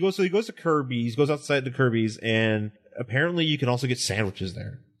he goes to Kirby's, goes outside the Kirby's, and apparently you can also get sandwiches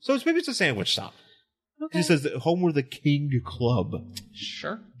there. So maybe it's a sandwich stop. Okay. He says that Homer the King Club.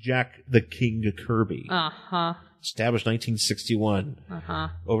 Sure. Jack the King Kirby. Uh-huh. Established 1961. Uh-huh.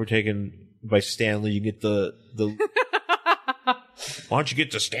 Overtaken by Stanley. You get the why don't you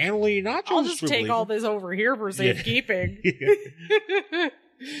get the Stanley nachos? I'll just for take Believer? all this over here for safekeeping. Yeah.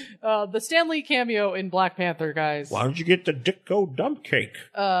 The Stanley cameo in Black Panther, guys. Why don't you get the Ditko dump cake?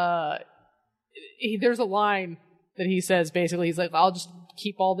 There's a line that he says, basically, he's like, I'll just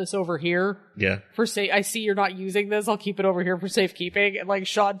keep all this over here Yeah. for I see you're not using this, I'll keep it over here for safekeeping. And like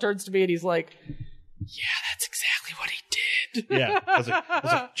Sean turns to me and he's like, yeah, that's exactly what he did. Yeah. I was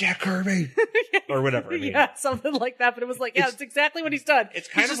like Jack Kirby. Or whatever. I mean. Yeah, something like that. But it was like, yeah, it's exactly what he's done. It's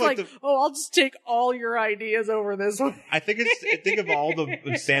kind he's of just like oh, I'll just take all your ideas over this one. I think of all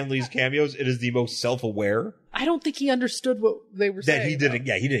the Stanley's cameos, it is the most self-aware. I don't think he understood what they were saying. That he didn't.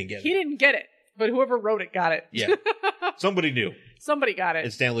 Yeah, he didn't get it. He didn't get it, but whoever wrote it got it. Yeah. Somebody knew. Somebody got it.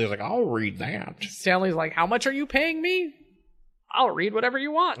 And Stanley was like, I'll read that. Stanley's like, how much are you paying me? I'll read whatever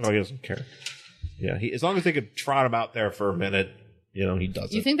you want. Oh, he doesn't care. Yeah, as long as they could trot him out there for a minute, he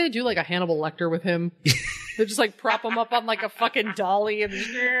does it. You think they do like a Hannibal Lecter with him? They just like prop him up on like a fucking dolly and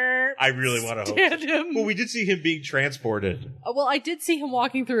I really want to hope so. him. Well, we did see him being transported. Well, I did see him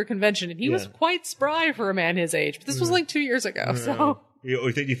walking through a convention, and he was quite spry for a man his age. But this was like 2 years ago, so.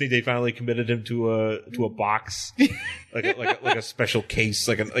 You think they finally committed him to a box, like a special case,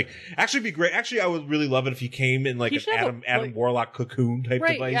 actually be great. Actually, I would really love it if he came in like an Adam Warlock cocoon type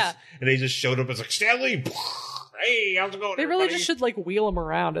device, and they just showed up as like Stanley. Hey, how's it going? They really just should like wheel him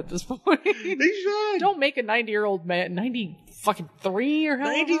around at this point. They should. Don't make a 90-year-old man 93 or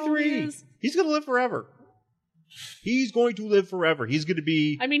however 93. he is. He's gonna live forever. He's going to live forever. He's going to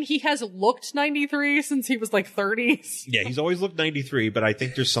be... I mean, he has looked 93 since he was like 30s. Yeah, he's always looked 93, but I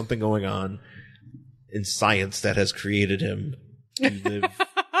think there's something going on in science that has created him to live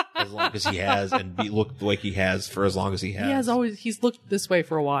as long as he has and look like he has for as long as he has. He's looked this way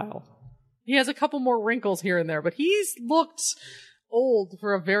for a while. He has a couple more wrinkles here and there, but he's looked old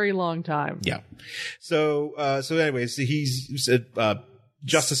for a very long time. Yeah. So anyways, he's...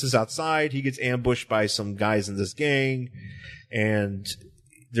 Justice is outside. He gets ambushed by some guys in this gang, and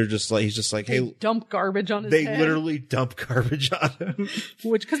they're just like, he's just like, hey, they dump garbage on his head. They literally dump garbage on him.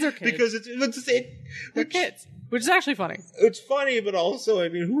 Because they're kids. Because they're kids. Which is actually funny. It's funny, but also, I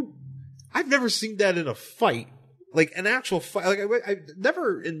mean, I've never seen that in a fight. Like an actual fight. Like I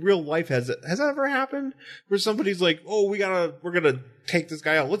never in real life has that ever happened where somebody's like, oh, we're gonna take this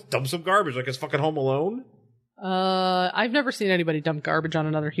guy out. Let's dump some garbage like it's fucking Home Alone. I've never seen anybody dump garbage on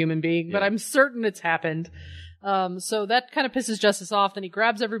another human being, but I'm certain it's happened. So that kind of pisses Justice off. Then he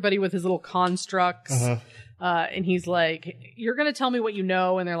grabs everybody with his little constructs, and he's like, "You're going to tell me what you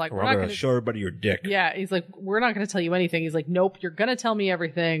know," and they're like, "We're not going to show everybody your dick." Yeah, he's like, "We're not going to tell you anything." He's like, "Nope, you're going to tell me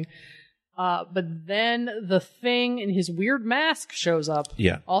everything." But then the Thing in his weird mask shows up.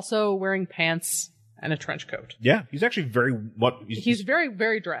 Yeah, also wearing pants and a trench coat. Yeah, he's actually he's very,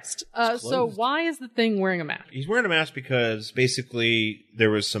 very dressed. So why is the Thing wearing a mask? He's wearing a mask because basically there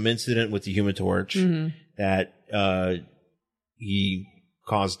was some incident with the Human Torch that he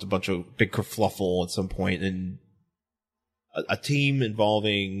caused a bunch of big kerfluffle at some point, and a team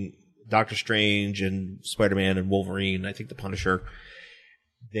involving Doctor Strange and Spider-Man and Wolverine, I think the Punisher,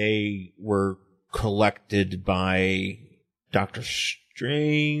 they were collected by Doctor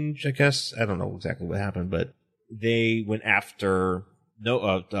Strange, I guess. I don't know exactly what happened, but they went after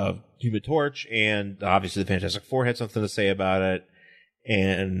Human Torch, and obviously the Fantastic Four had something to say about it,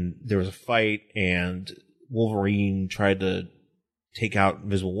 and there was a fight, and Wolverine tried to take out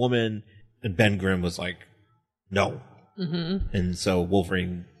Invisible Woman, and Ben Grimm was like, no. And so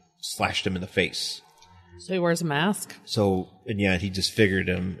Wolverine slashed him in the face. So he wears a mask? He disfigured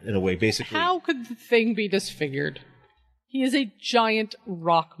him in a way, basically. How could the Thing be disfigured? He is a giant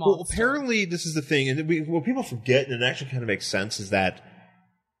rock monster. Well, apparently this is the thing, and what people forget, and it actually kind of makes sense, is that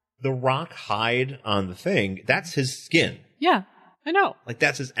the rock hide on the Thing, that's his skin. Yeah, I know. Like,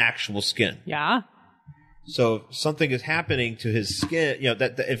 that's his actual skin. Yeah. So if something is happening to his skin,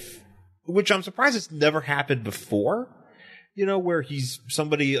 which I'm surprised it's never happened before, where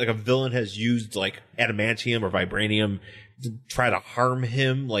somebody, like a villain has used like adamantium or vibranium to try to harm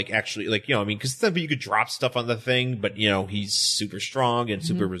him, because you could drop stuff on the Thing, but he's super strong and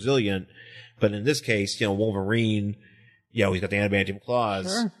super resilient. But in this case, Wolverine, he's got the adamantium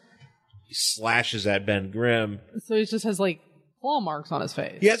claws. Sure. He slashes at Ben Grimm. So he just has like claw marks on his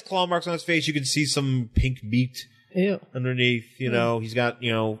face. He has claw marks on his face. You can see some pink meat underneath. He's got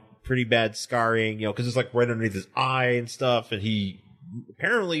pretty bad scarring. Because it's like right underneath his eye and stuff. And he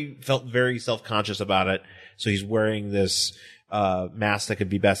apparently felt very self-conscious about it. So he's wearing this mask that could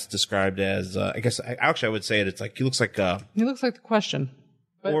be best described as, I guess, I would say it's like, he looks like He looks like the Question,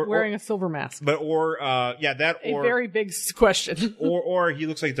 but wearing a silver mask. But, a very big question. or he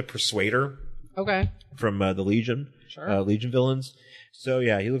looks like the Persuader. Okay. From the Legion. Sure. Legion villains. So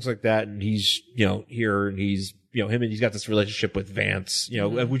yeah, he looks like that, and he's, here, and he's, him, and he's got this relationship with Vance,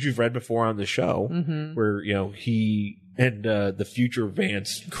 which we've read before on the show, where, he and the future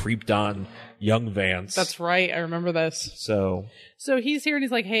Vance creeped on young Vance. That's right. I remember this. So he's here, and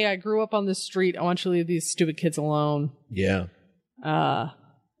he's like, hey, I grew up on this street. I want you to leave these stupid kids alone. Yeah. And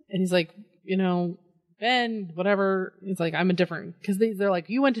he's like, Ben, whatever. He's like, I'm a different, because they're like,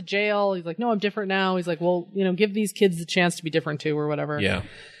 you went to jail. He's like, no, I'm different now. He's like, well, give these kids the chance to be different too, or whatever. Yeah.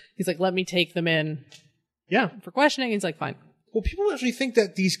 He's like, let me take them in. Yeah. For questioning. He's like, fine. Well, people actually think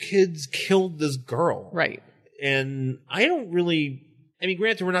that these kids killed this girl. Right. And I don't really,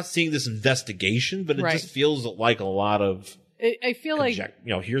 granted, we're not seeing this investigation, but it Right. just feels like a lot of, I feel like,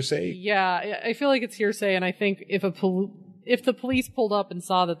 hearsay. yeah, I feel like it's hearsay. And I think if the police pulled up and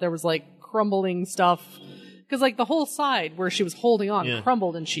saw that there was like crumbling stuff, because like the whole side where she was holding on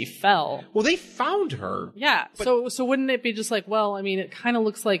crumbled and she fell. Well, they found her. Yeah. So wouldn't it be just like, well, it kind of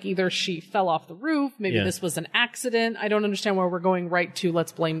looks like either she fell off the roof, maybe this was an accident. I don't understand why we're going right to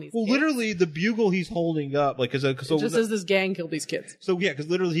let's blame these kids. Literally the bugle he's holding up, like, it just says this gang killed these kids. So yeah, because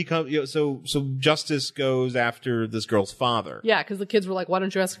literally he comes, so Justice goes after this girl's father. Yeah, because the kids were like, why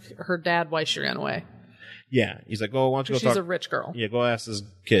don't you ask her dad why she ran away? Yeah. He's like, oh, why don't you go talk? She's a rich girl. Yeah, go ask this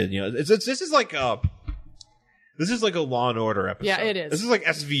kid. This is like a Law and Order episode. Yeah, it is. This is like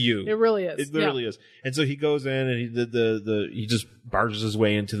SVU. It really is. It literally is. And so he goes in and he just barges his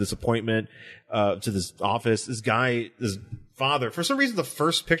way into this appointment, to this office. This father, for some reason, the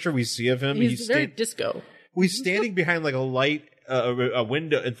first picture we see of him, he's very disco. He's standing behind like a light, a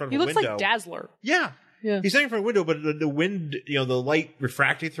window in front of a window. He looks like Dazzler. Yeah. Yeah. He's standing in front of a window, but the wind, the light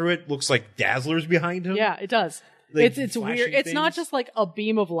refracting through it looks like Dazzler's behind him. Yeah, it does. Like it's flashing weird. It's not things. just like a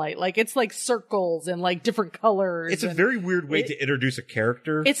beam of light. Like it's like circles and like different colors. It's a very weird way to introduce a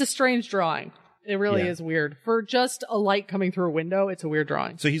character. It's a strange drawing. It really is weird. For just a light coming through a window, it's a weird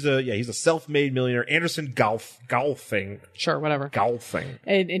drawing. So he's a self-made millionaire. Anderson Golfing. Sure, whatever. Golfing.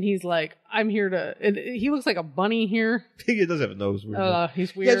 And he's like, I'm here to... And he looks like a bunny here. He does have a nose.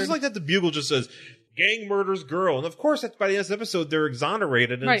 He's weird. Yeah, just like that, the bugle just says, gang murders girl. And of course, by the end of this episode, they're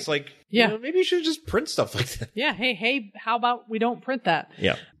exonerated. And Right. it's like, Yeah. maybe you should just print stuff like that. Yeah, hey, how about we don't print that?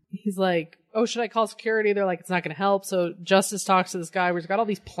 Yeah. He's like, oh, should I call security? They're like, it's not going to help. So Justice talks to this guy where he's got all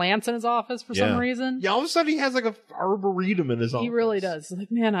these plants in his office for some reason. Yeah, all of a sudden he has like a arboretum in his office. He really does. He's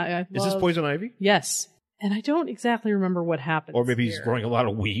like, man, I Is this love... poison ivy? Yes. And I don't exactly remember what happened. Or maybe he's growing a lot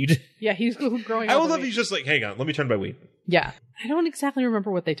of weed. Yeah, he's growing I all would the love weed. he's just like, hang on, let me turn my weed. Yeah. I don't exactly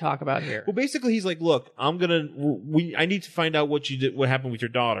remember what they talk about here. Well, basically, he's like, look, I need to find out what happened with your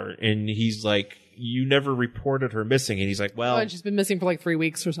daughter. And he's like, you never reported her missing. And he's like, well. And she's been missing for like 3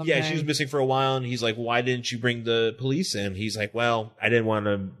 weeks or something. Yeah, she was missing for a while. And he's like, why didn't you bring the police in? He's like, well, I didn't want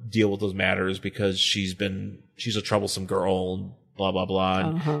to deal with those matters because she's a troublesome girl. And blah, blah, blah.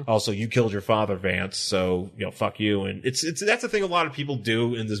 And also, you killed your father, Vance. So, fuck you. And that's the thing a lot of people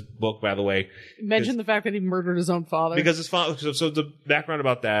do in this book, by the way. Mention the fact that he murdered his own father. Because his father, so the background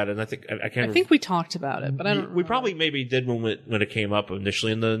about that, and I think, I think we talked about it, but I don't We probably maybe did when it came up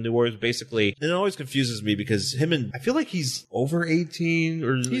initially in the New Warriors, basically. And it always confuses me because I feel like he's over 18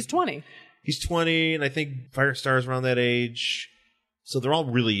 or. He's 20. He's 20, and I think Firestar's around that age. So they're all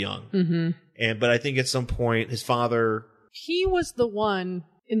really young. Mm-hmm. But I think at some point, his father. He was the one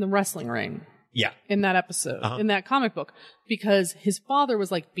in the wrestling ring. Yeah. In that episode, in that comic book, because his father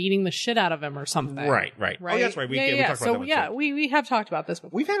was like beating the shit out of him or something. Right. Oh, that's right. We talked about that one. So we have talked about this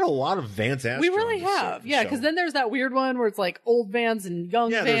before. We've had a lot of Vance Astro. We really have. Yeah, because then there's that weird one where it's like old Vance and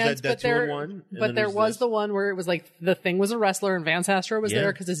young Vance. There's that one. But there was the one where it was like the Thing was a wrestler and Vance Astro was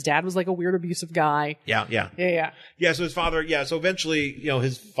there because his dad was like a weird abusive guy. Yeah. Yeah, so his father, so eventually,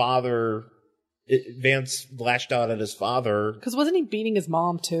 his father. Vance lashed out at his father. Because wasn't he beating his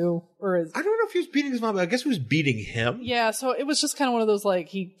mom too? I don't know if he was beating his mom, but I guess he was beating him. Yeah, so it was just kind of one of those, like,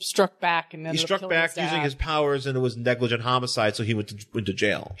 he struck back and ended up killing his dad. using his powers, and it was negligent homicide, so he went to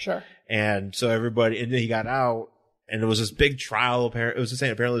jail. Sure. And so and then he got out, and it was this big trial. Apparently, it was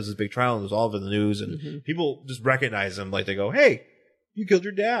this big trial, and it was all over the news, and people just recognize him, like, they go, hey, you killed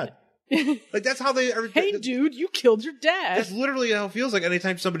your dad. Like, that's how they... Hey, dude, you killed your dad. That's literally how it feels like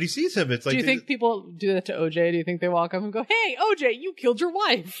anytime somebody sees him. It's like... Do you think people do that to OJ? Do you think they walk up and go, hey, OJ, you killed your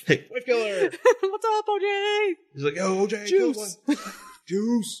wife? Hey, wife killer. What's up, OJ? He's like, oh, OJ, Juice. killed one.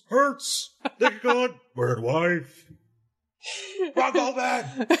 Juice. Hurts. They're gone. Murdered wife. Rock all that.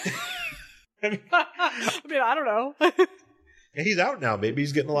 I mean, I don't know. Yeah, he's out now. Maybe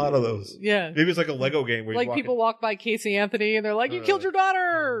he's getting a lot of those. Yeah. Maybe it's like a Lego game where Like people walk by Casey Anthony and they're like, "You killed your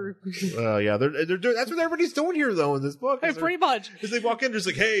daughter." Yeah, they're doing, that's what everybody's doing here though in this book. Hey, pretty much. Is they walk in, just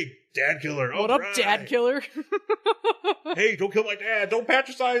like, "Hey, dad killer, What up, dad killer? Hey, don't kill my dad. Don't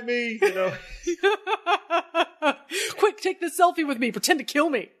patricize me." You know. Quick, take this selfie with me. Pretend to kill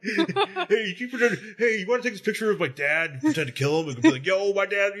me. Hey, you keep pretending. Hey, you want to take this picture of my dad? Pretend to kill him and be like, "Yo, my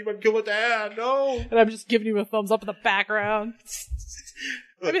dad, you might kill my dad." No. And I'm just giving you a thumbs up in the background.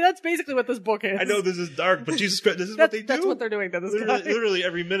 I mean, that's basically what this book is. I know this is dark, but Jesus Christ, this is what they do. That's what they're doing to this guy. Literally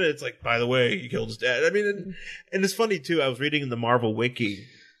every minute, it's like, by the way, you killed his dad. I mean, and it's funny too. I was reading in the Marvel Wiki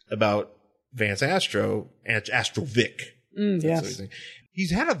about Vance Astro and Astrovic. Yes.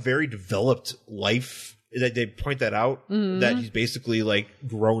 He's had a very developed life. That they point that out, that he's basically like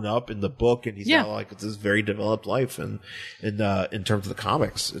grown up in the book, and he's now like this very developed life, and in terms of the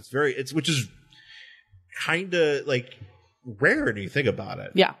comics, which is kind of like rare when you think about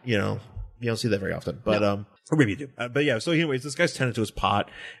it. Yeah, you don't see that very often, but or maybe you do. But yeah. So anyways, this guy's tending to his pot,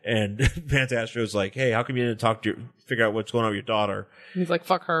 and Vance Astro's like, "Hey, how come you didn't figure out what's going on with your daughter?" And he's like,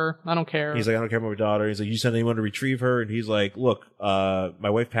 "Fuck her, I don't care." He's like, "I don't care about my daughter." He's like, "You sent anyone to retrieve her?" And he's like, "Look, my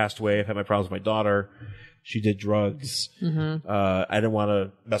wife passed away. I've had my problems with my daughter. She did drugs. I didn't want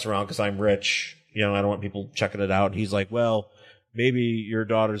to mess around because I'm rich. I don't want people checking it out." And he's like, "Well, maybe your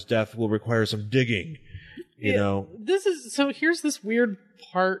daughter's death will require some digging." Here's this weird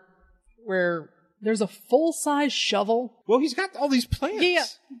part where there's a full-size shovel. Well, he's got all these plants. Yeah,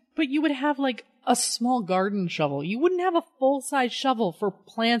 but you would have like a small garden shovel. You wouldn't have a full-size shovel for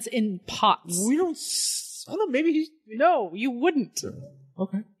plants in pots. I don't know. Maybe No, you wouldn't.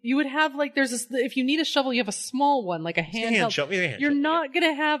 Okay. You would have like if you need a shovel, you have a small one, like a hand shovel. You're not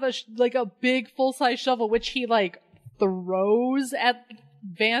gonna have a big full-size shovel, which he like throws at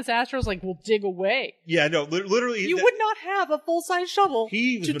Vance Astro's like, "We'll dig away." Yeah, no, literally. You would not have a full-size shovel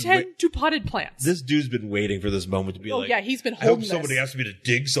to tend to potted plants. This dude's been waiting for this moment to be like, yeah, he's been I holding hope somebody asks me to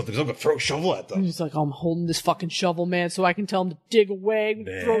dig something, so I'm going to throw a shovel at them. He's like, "I'm holding this fucking shovel, man, so I can tell him to dig away,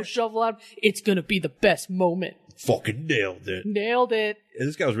 throw a shovel at him. It's going to be the best moment." Fucking nailed it. And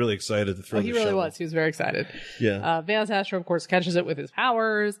this guy was really excited to throw the shovel. He really was. He was very excited. Yeah. Vance Astro, of course, catches it with his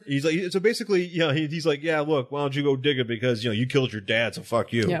powers. He's like, so basically, he's like, "Yeah, look, why don't you go dig it because, you killed your dad, so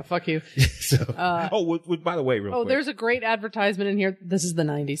fuck you." Yeah, fuck you. So, by the way, real quick. There's a great advertisement in here. This is the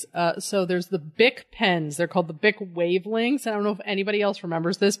 90s. So there's the Bic pens. They're called the Bic Wavelengths. I don't know if anybody else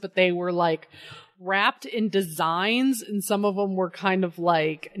remembers this, but they were like wrapped in designs, and some of them were kind of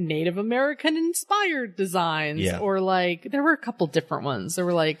like Native American inspired designs, or like there were a couple different ones. There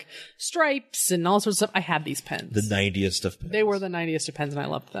were like stripes and all sorts of stuff. I had these pens. The 90th of pens. They were the 90th of pens, and I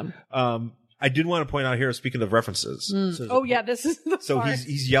loved them. I did want to point out here, speaking of references. This is the so part.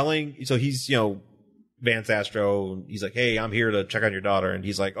 he's yelling. So he's Vance Astro. He's like, "Hey, I'm here to check on your daughter," and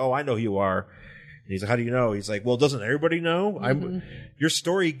he's like, "Oh, I know who you are." And he's like, "How do you know?" He's like, "Well, doesn't everybody know? Your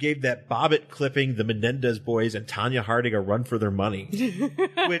story gave that Bobbitt clipping, the Menendez boys, and Tanya Harding a run for their money."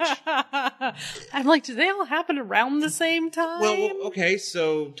 Which I'm like, do they all happen around the same time? Well, okay,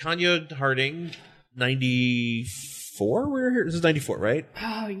 so Tanya Harding, 94. We're here. This is 94, right?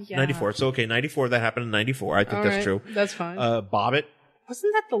 Oh yeah, 94. So 94. That happened in 94. I think that's true. That's fine. Bobbitt.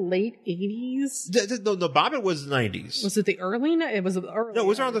 Wasn't that the late 80s? No, Bobbitt was the 90s. Was it the early? It was the early. No, it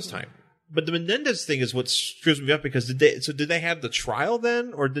was around this time. But the Menendez thing is what screws me up because did they have the trial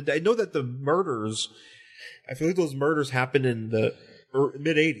then, or did I know that the murders? I feel like those murders happened in the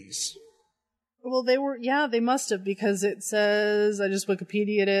mid 80s. Well, they must have, because it says, I just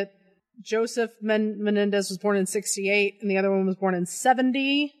Wikipedia'd it. Joseph Menendez was born in 68, and the other one was born in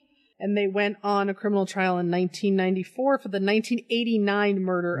 70. And they went on a criminal trial in 1994 for the 1989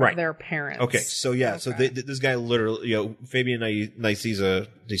 murder of their parents. Okay, so so this guy literally, Fabian Nicieza,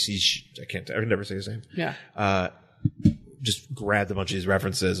 I can never say his name. Yeah. Just grabbed a bunch of these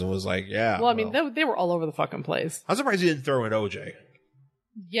references and was like, yeah. Well, I mean, they were all over the fucking place. I'm surprised he didn't throw in OJ.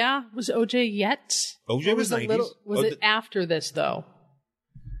 Yeah, was OJ yet? OJ was 90s. Was it after this though?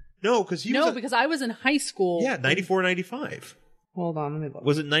 No, because because I was in high school. Yeah, 94, 95. Hold on, let me look.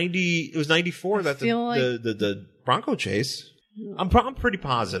 Was it 90? It was 94 that the Bronco chase. I'm pretty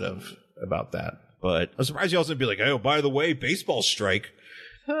positive about that, but I'm surprised you also didn't be like, "Oh, by the way, baseball strike."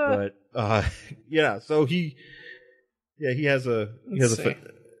 But so he has a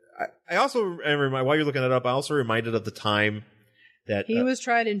I also remember, while you're looking it up, I also reminded of the time that he was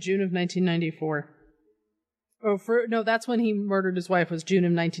tried in June of 1994. That's when he murdered his wife. Was June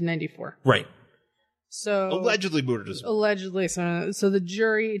of 1994. Right. So allegedly murdered his wife. Allegedly, so the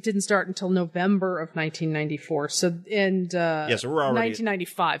jury didn't start until November of 1994. So we're already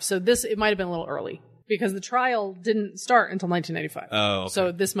 1995. So it might have been a little early. because the trial didn't start until 1995. Oh, okay.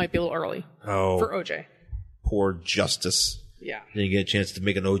 So this might be a little early for OJ. Poor Justice. Yeah. Didn't get a chance to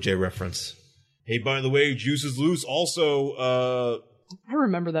make an OJ reference. Hey, by the way, Juice is Loose. Also, I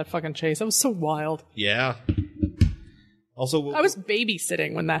remember that fucking chase. That was so wild. yeah. Also, I was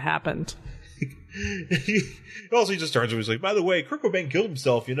babysitting when that happened. also, he just turns and he's like, by the way, Kurt Cobain killed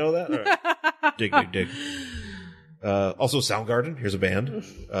himself. You know that? All right. Dig. Also, Soundgarden. Here's a band.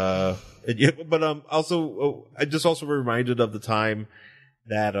 Also, I just also reminded of the time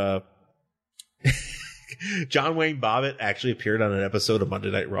that John Wayne Bobbitt actually appeared on an episode of Monday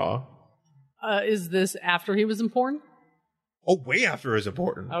Night Raw. Is this after he was in porn? Oh, way after it was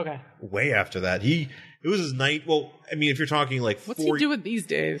important. Okay. Way after that. It was his night. Well, I mean, if you're talking like What's he doing these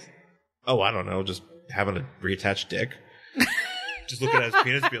days? Oh, I don't know. Just having a reattached dick. Just looking at his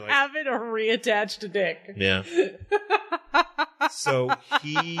penis and being like... Having a reattached dick. Yeah. So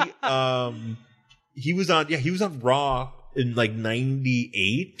he was on Raw in like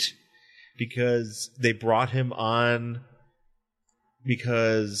 98 because they brought him on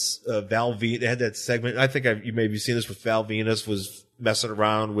because Val Venus, they had that segment. I think you maybe seen this with Val Venus was messing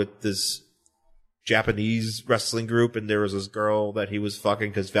around with this Japanese wrestling group, and there was this girl that he was fucking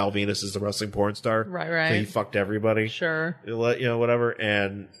because Val Venus is the wrestling porn star. Right. So he fucked everybody. Sure. Whatever.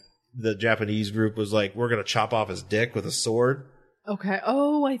 And the Japanese group was like, we're going to chop off his dick with a sword. Okay.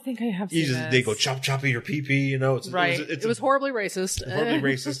 Oh, I think I have seen this. They go chop your pee-pee, you know. It was horribly racist.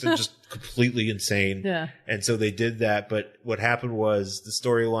 Horribly racist and just completely insane. Yeah. And so they did that, but what happened was, the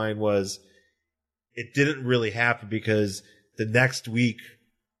storyline was, it didn't really happen because the next week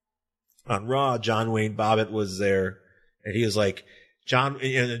on Raw, John Wayne Bobbitt was there, and he was like,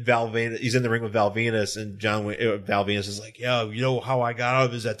 and Val Venus, he's in the ring with Val Venus, and Val Venus is like, yeah, you know how I got out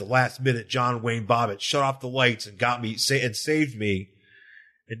of it is at the last minute, John Wayne Bobbitt shut off the lights and got me, and saved me,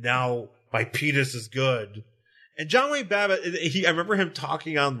 and now my penis is good. And John Wayne Bobbitt, I remember him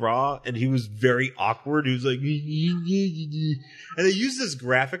talking on Raw, and he was very awkward. He was like, and they used this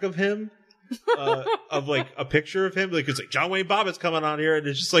graphic of him, of like a picture of him, like it's like John Wayne Bobbitt's coming on here, and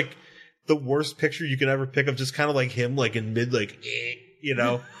it's just like the worst picture you can ever pick of, just kind of like him, like in mid, like, you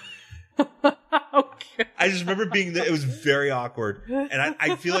know. Okay. I just remember it was very awkward, and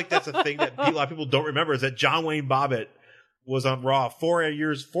I feel like that's a thing that a lot of people don't remember, is that John Wayne Bobbitt was on Raw 4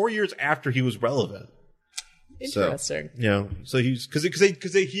 years after he was relevant. Interesting. So he's because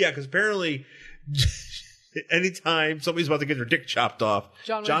apparently anytime somebody's about to get their dick chopped off,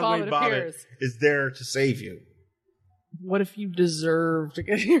 John Wayne Bobbitt is there to save you. What if you deserve to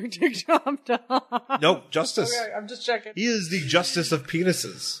get your dick chopped off? Nope, justice. Okay, I'm just checking. He is the justice of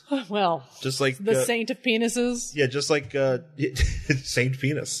penises. Well, just like the saint of penises. Yeah, just like Saint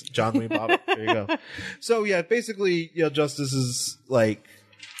Penis, John Wayne Bobbitt. There you go. So yeah, basically, justice is like.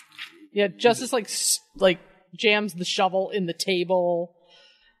 Yeah, justice like jams the shovel in the table.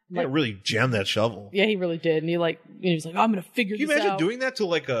 Yeah, really jammed that shovel. Yeah, he really did, and he was like, "I'm gonna figure this out." Can you imagine doing that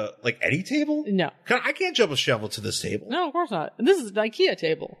to any table? No, I can't jump a shovel to this table. No, of course not. And this is an IKEA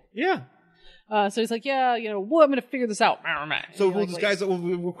table. Yeah. So he's like, "Yeah, I'm gonna figure this out." So this guy's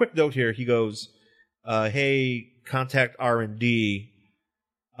a quick note here. He goes, "Hey, contact R&D.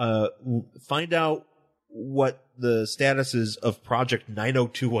 Find out what the status is of Project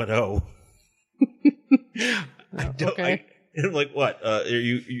 90210." Okay. I'm like, what? Are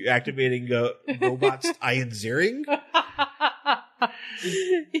you activating robots Ian Ziering?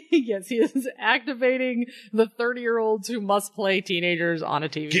 Yes, he is activating the 30-year-olds who must play teenagers on a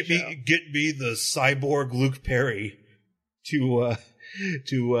TV show. Get me the cyborg Luke Perry to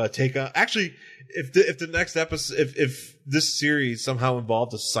take on. Actually, if the next episode, if this series somehow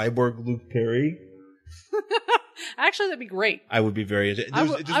involved a cyborg Luke Perry. Actually, that'd be great. I would be very. I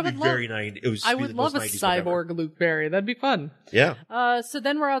would love a cyborg Luke Perry. That'd be fun. Yeah. So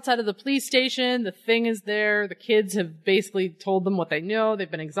then we're outside of the police station. The Thing is there. The kids have basically told them what they know. They've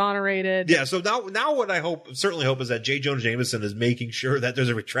been exonerated. Yeah. So now what I certainly hope is that J. Jonah Jameson is making sure that there's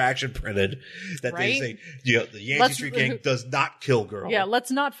a retraction printed that they say, the Yancey Street Gang does not kill girls. Yeah. Let's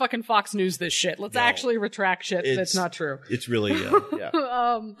not fucking Fox News this shit. Let's actually retract shit that's not true. It's really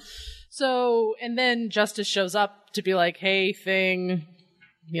yeah. So, and then Justice shows up to be like, "Hey, Thing,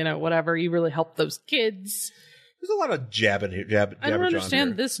 whatever, you really helped those kids." There's a lot of jabbing here. I don't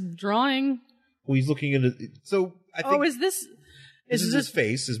understand this drawing. Well, he's looking into. So I think. Oh, is this his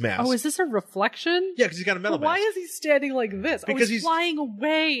face, his mask? Oh, is this a reflection? Yeah, because he's got a metal mask. Why is he standing like this? Because he's flying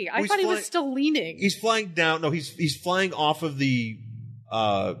away. I thought he was still leaning. He's flying down. No, he's flying off of the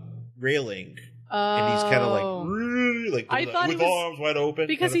railing. and he's kind of like I thought with he was, arms wide open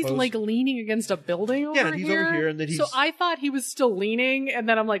because he's pose. like leaning against a building over Yeah, and he's over here, and then So he's- I thought he was still leaning, and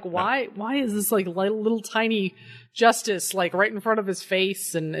then I'm like, why is this like little tiny Justice like right in front of his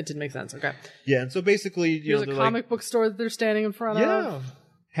face? And it didn't make sense. Okay, Yeah, and so basically, there's a comic book store that they're standing in front of. Yeah,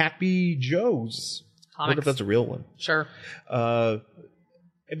 Happy Joe's. I wonder if that's a real one. Sure. And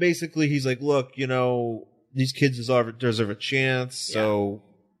basically, he's like, look, these kids deserve a chance. So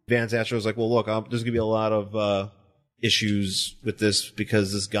Vance Astro's like, well, look, there's going to be a lot of issues with this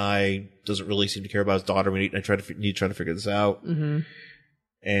because this guy doesn't really seem to care about his daughter. We need to try to figure this out. Mm-hmm.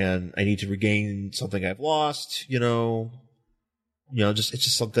 And I need to regain something I've lost, it's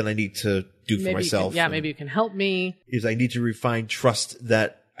just something I need to do for myself. Maybe you can help me. Is I need to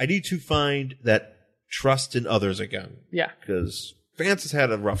find that trust in others again. Yeah. Because Vance has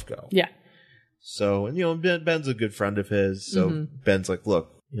had a rough go. Yeah. So, and Ben's a good friend of his. So Ben's like,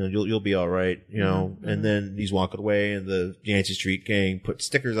 look, you'll be all right, and then he's walking away and the Yancey Street gang put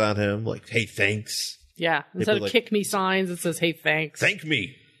stickers on him like, hey, thanks. Yeah. Instead of like, kick me signs, it says, hey, thanks. Thank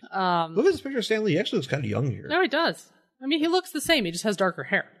me. Look at this picture of Stan Lee. He actually looks kind of young here. No, he does. I mean, he looks the same. He just has darker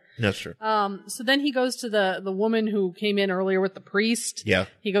hair. That's true. So then he goes to the woman who came in earlier with the priest. Yeah.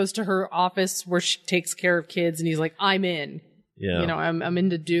 He goes to her office where she takes care of kids, and he's like, I'm in. Yeah. I'm in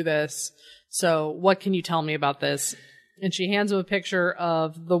to do this. So what can you tell me about this? And she hands him a picture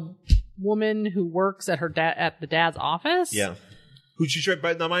of the woman who works at the dad's office. Yeah. Who she tried,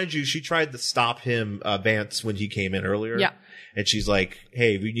 but now mind you, she tried to stop him, Vance, when he came in earlier. Yeah. And she's like,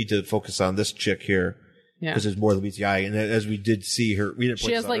 hey, we need to focus on this chick here. Yeah. Because there's more than meets the eye. And as we did see her, we didn't point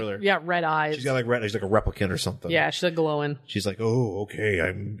She has this out like, earlier. red eyes. She's got like red, she's like a replicant or something. Yeah, she's like glowing. She's like, oh, okay,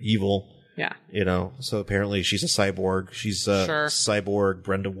 I'm evil. Yeah. So apparently she's a cyborg. She's Sure. cyborg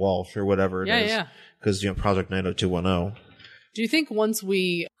Brenda Walsh or whatever it is. Yeah. Because, Project 90210. Do you think once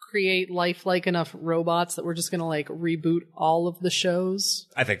we create lifelike enough robots that we're just going to like reboot all of the shows?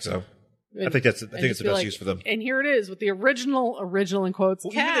 I think so. I think it's the best use for them. And here it is with the original in quotes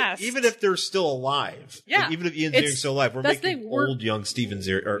cast. Even if they're still alive. Yeah. Like, even if Ian Ziering's still alive, we're that's the making thing, we're- old young Steven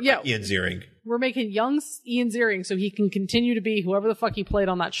Ziering, or Yeah. Ian Ziering. We're making young Ian Ziering so he can continue to be whoever the fuck he played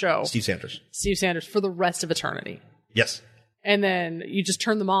on that show. Steve Sanders. For the rest of eternity. Yes. And then you just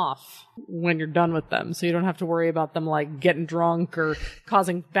turn them off when you're done with them. So you don't have to worry about them like getting drunk or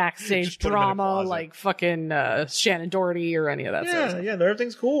causing backstage Just put 'em in a drama closet. like fucking Shannon Doherty or any of that sort of stuff. Yeah,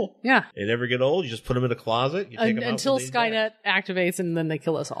 everything's cool. Yeah. They never get old. You just put them in a closet. You take them out Until when they die. Skynet activates and then they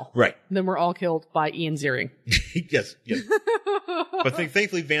kill us all. Right. Then we're all killed by Ian Ziering. yes. But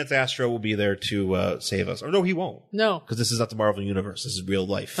thankfully, Vance Astro will be there to save us. Or no, he won't. No. Because this is not the Marvel Universe. This is real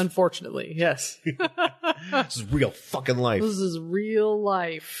life. Unfortunately, yes. This is real fucking life. This is real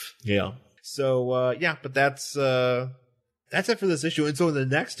life. Yeah. So, but that's it for this issue. And so in the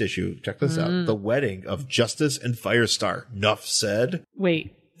next issue, check this out. The wedding of Justice and Firestar. Nuff said.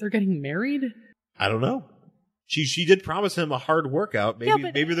 Wait, they're getting married? I don't know. She did promise him a hard workout.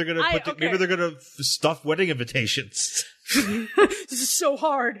 Maybe they're gonna maybe they're gonna stuff wedding invitations. This is so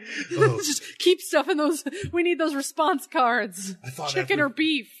hard. Just keep stuffing those. We need those response cards. Chicken or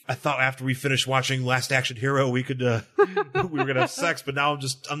beef. I thought after we finished watching Last Action Hero, we could we were gonna have sex, but now I'm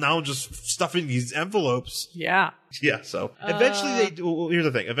just stuffing these envelopes. Yeah. Yeah. So eventually they do. Well, here's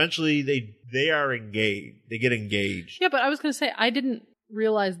the thing. Eventually they are engaged. They get engaged. Yeah, but I was gonna say I didn't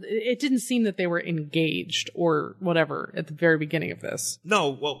realize it didn't seem that they were engaged or whatever at the very beginning of this. No,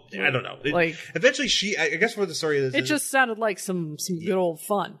 well, I don't know. Eventually I guess what the story is. It just sounded like some good old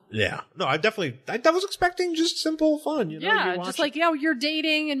fun. Yeah. No, I was expecting just simple fun. Yeah, just like, you're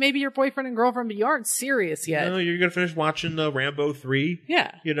dating and maybe your boyfriend and girlfriend, but you aren't serious yet. No, you're going to finish watching Rambo 3. Yeah.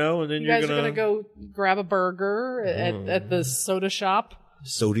 And then you guys are going to go grab a burger at the soda shop.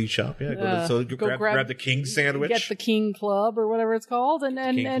 Sody shop, yeah. Grab the King sandwich. Get the King Club or whatever it's called, and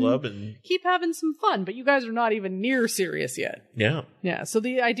Club keep having some fun. But you guys are not even near serious yet. Yeah. Yeah. So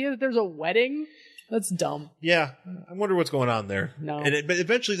the idea that there's a wedding, that's dumb. Yeah. I wonder what's going on there. No. But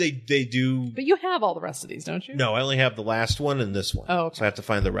eventually they do. But you have all the rest of these, don't you? No, I only have the last one and this one. Oh, okay. So I have to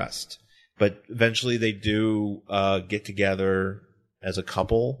find the rest. But eventually they do get together as a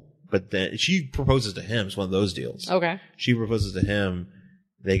couple. But then she proposes to him. It's one of those deals. Okay. She proposes to him.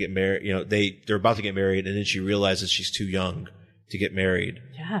 They get married, they're about to get married, and then she realizes she's too young to get married.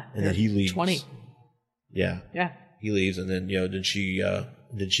 Yeah. And then he leaves. 20. Yeah. Yeah. He leaves, and then, then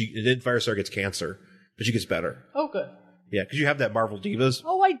Firestar gets cancer, but she gets better. Oh, good. Yeah, because you have that Marvel Divas.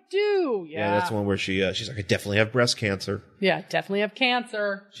 Oh, I do. Yeah. That's the one where she's like, I definitely have breast cancer. Yeah, definitely have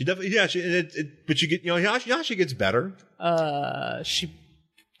cancer. She definitely, but you get, how she gets better. She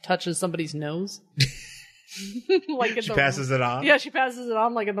touches somebody's nose. Like in She passes it on? Yeah, she passes it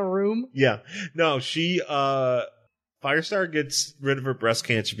on like in the room. Yeah. No, she, Firestar gets rid of her breast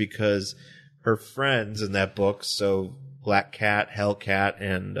cancer because her friends in that book, so Black Cat, Hellcat,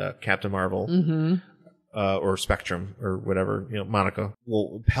 and Captain Marvel, or Spectrum, or whatever, Monica.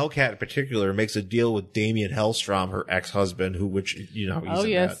 Well, Hellcat in particular makes a deal with Damien Hellstrom, her ex-husband, he's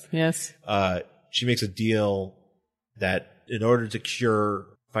yes. She makes a deal that in order to cure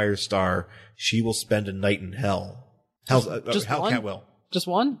Firestar, she will spend a night in hell. Hellcat will. Just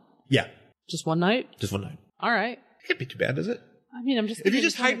one? Yeah. Just one night? Just one night. All right. It can't be too bad, is it? I mean, I'm just. If you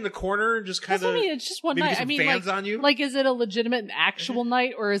just hide in the corner and just kind of. It's just one night. Get some fans on you. Like, is it a legitimate and actual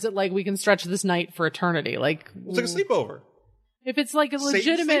night, or is it like we can stretch this night for eternity? Like, it's like a sleepover. If it's like a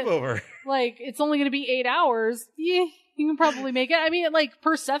legitimate sleepover, like it's only going to be 8 hours. Yeah, you can probably make it. I mean, like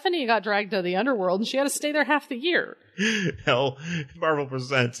Persephone got dragged to the underworld, and she had to stay there half the year. Marvel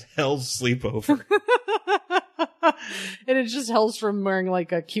presents Hell's Sleepover. And it's just Hellstrom wearing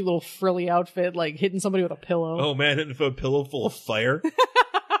like a cute little frilly outfit, like hitting somebody with a pillow. Oh man, hitting a pillow full of fire.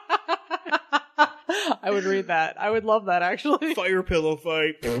 I would read that. I would love that, actually. Fire pillow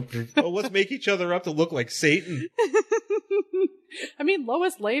fight. Oh, let's make each other up to look like Satan. I mean,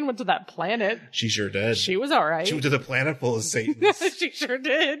 Lois Lane went to that planet. She sure did. She was all right. She went to the planet full of Satans. She sure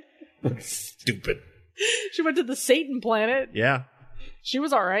did. Stupid. She went to the Satan planet. Yeah. She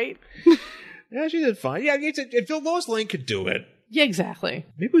was all right. Yeah, she did fine. Yeah, if Lois Lane could do it. Yeah, exactly.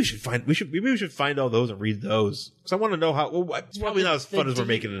 Maybe we should find all those and read those, because I want to know how. Well, it's probably not as fun as we're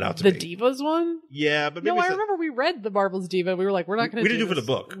making it out to be. The Divas one? Yeah, but maybe I remember we read the Marvel's Diva. We were like, we're not going to. We didn't do it for the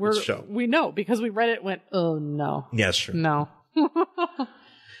book. It's a show. We know because we read it. And went, oh no. Yeah, that's true. No.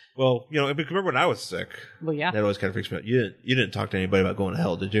 Well, remember when I was sick? Well, yeah. That always kind of freaks me out. You didn't talk to anybody about going to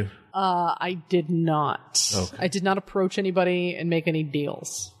hell, did you? I did not. Okay. I did not approach anybody and make any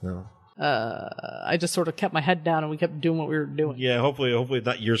deals. No. I just sort of kept my head down and we kept doing what we were doing. Yeah, hopefully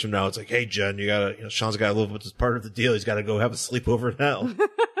not years from now. It's like, hey, Jen, Sean's got to live with this part of the deal. He's got to go have a sleepover in hell.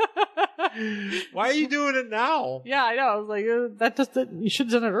 Why are you doing it now? Yeah, I know. I was like, you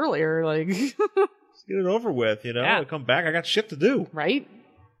should have done it earlier. Like, let's get it over with. Yeah. I come back. I got shit to do. Right?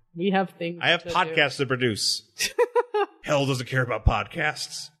 We have things. I have podcasts to produce. Hell doesn't care about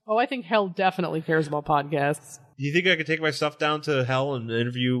podcasts. Oh, I think Hell definitely cares about podcasts. Do you think I could take my stuff down to Hell and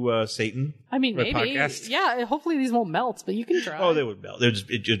interview Satan? I mean, for a maybe. podcast? Yeah, hopefully these won't melt, but you can try. Oh, they would melt.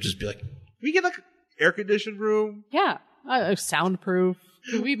 It'd just be like, we get like an air-conditioned room? Yeah, soundproof.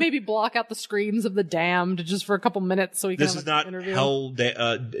 We maybe block out the screams of the damned just for a couple minutes so we can. This is not interview. Hell.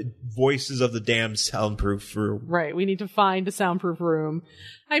 Voices of the damned soundproof room. Right. We need to find a soundproof room.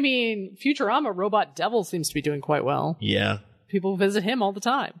 I mean, Futurama Robot Devil seems to be doing quite well. Yeah. People visit him all the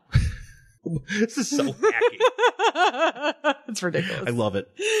time. This is so hacky. It's ridiculous. I love it.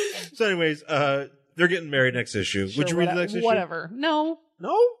 So, anyways, they're getting married next issue. Sure, would you read the next issue? Whatever. No.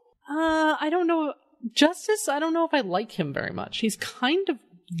 No? I don't know. Justice, I don't know if I like him very much. He's kind of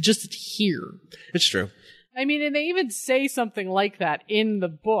just here. It's true. I mean, and they even say something like that in the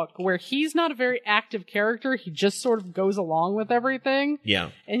book, where he's not a very active character. He just sort of goes along with everything.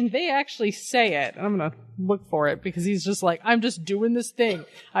 Yeah. And they actually say it. And I'm going to look for it because he's just like, I'm just doing this thing.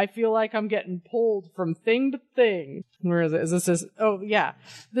 I feel like I'm getting pulled from thing to thing. Where is it? Is this? Oh, yeah.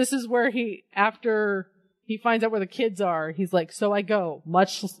 This is where after he finds out where the kids are, he's like, so I go.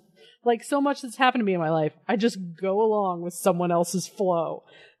 So much that's happened to me in my life. I just go along with someone else's flow.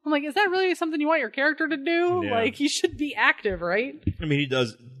 I'm like, is that really something you want your character to do? Yeah. Like, he should be active, right? I mean, he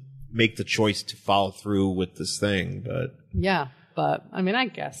does make the choice to follow through with this thing, but... Yeah, but, I mean, I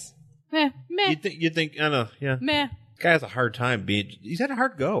guess. Meh. You'd think, I don't know, yeah. Meh. Guy has a hard time he's had a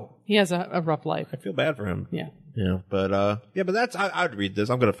hard go. He has a rough life. I feel bad for him. Yeah. Yeah, but that's, I'd read this.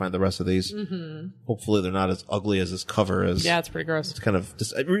 I'm going to find the rest of these. Mm-hmm. Hopefully they're not as ugly as this cover is. Yeah, it's pretty gross. It's kind of,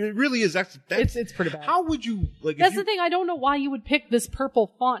 it really is. It's pretty bad. How would you, that's the thing. I don't know why you would pick this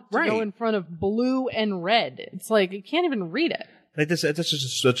purple font to Right. go in front of blue and red. It's like, you can't even read it. Like this, it's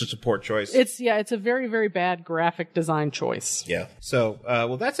just such a support choice. It's a very, very bad graphic design choice. Yeah. So,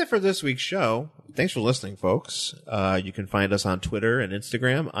 well, that's it for this week's show. Thanks for listening, folks. You can find us on Twitter and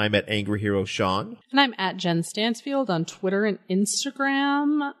Instagram. I'm at Angry Hero Sean. And I'm at Jen Stansfield on Twitter and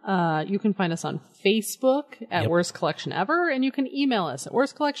Instagram. You can find us on Facebook at Worst Collection Ever, and you can email us at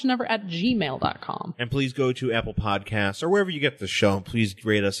worstcollectionever@gmail.com. And please go to Apple Podcasts or wherever you get the show. Please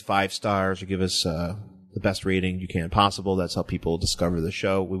rate us 5 stars or give us the best rating you can possible. That's how people discover the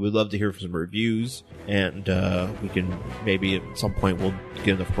show. We would love to hear some reviews, and we can maybe at some point we'll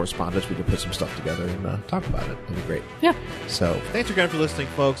get enough correspondence. We can put some stuff together and talk about it. That'd be great. Yeah. So thanks again for listening,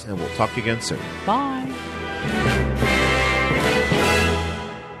 folks, and we'll talk to you again soon. Bye.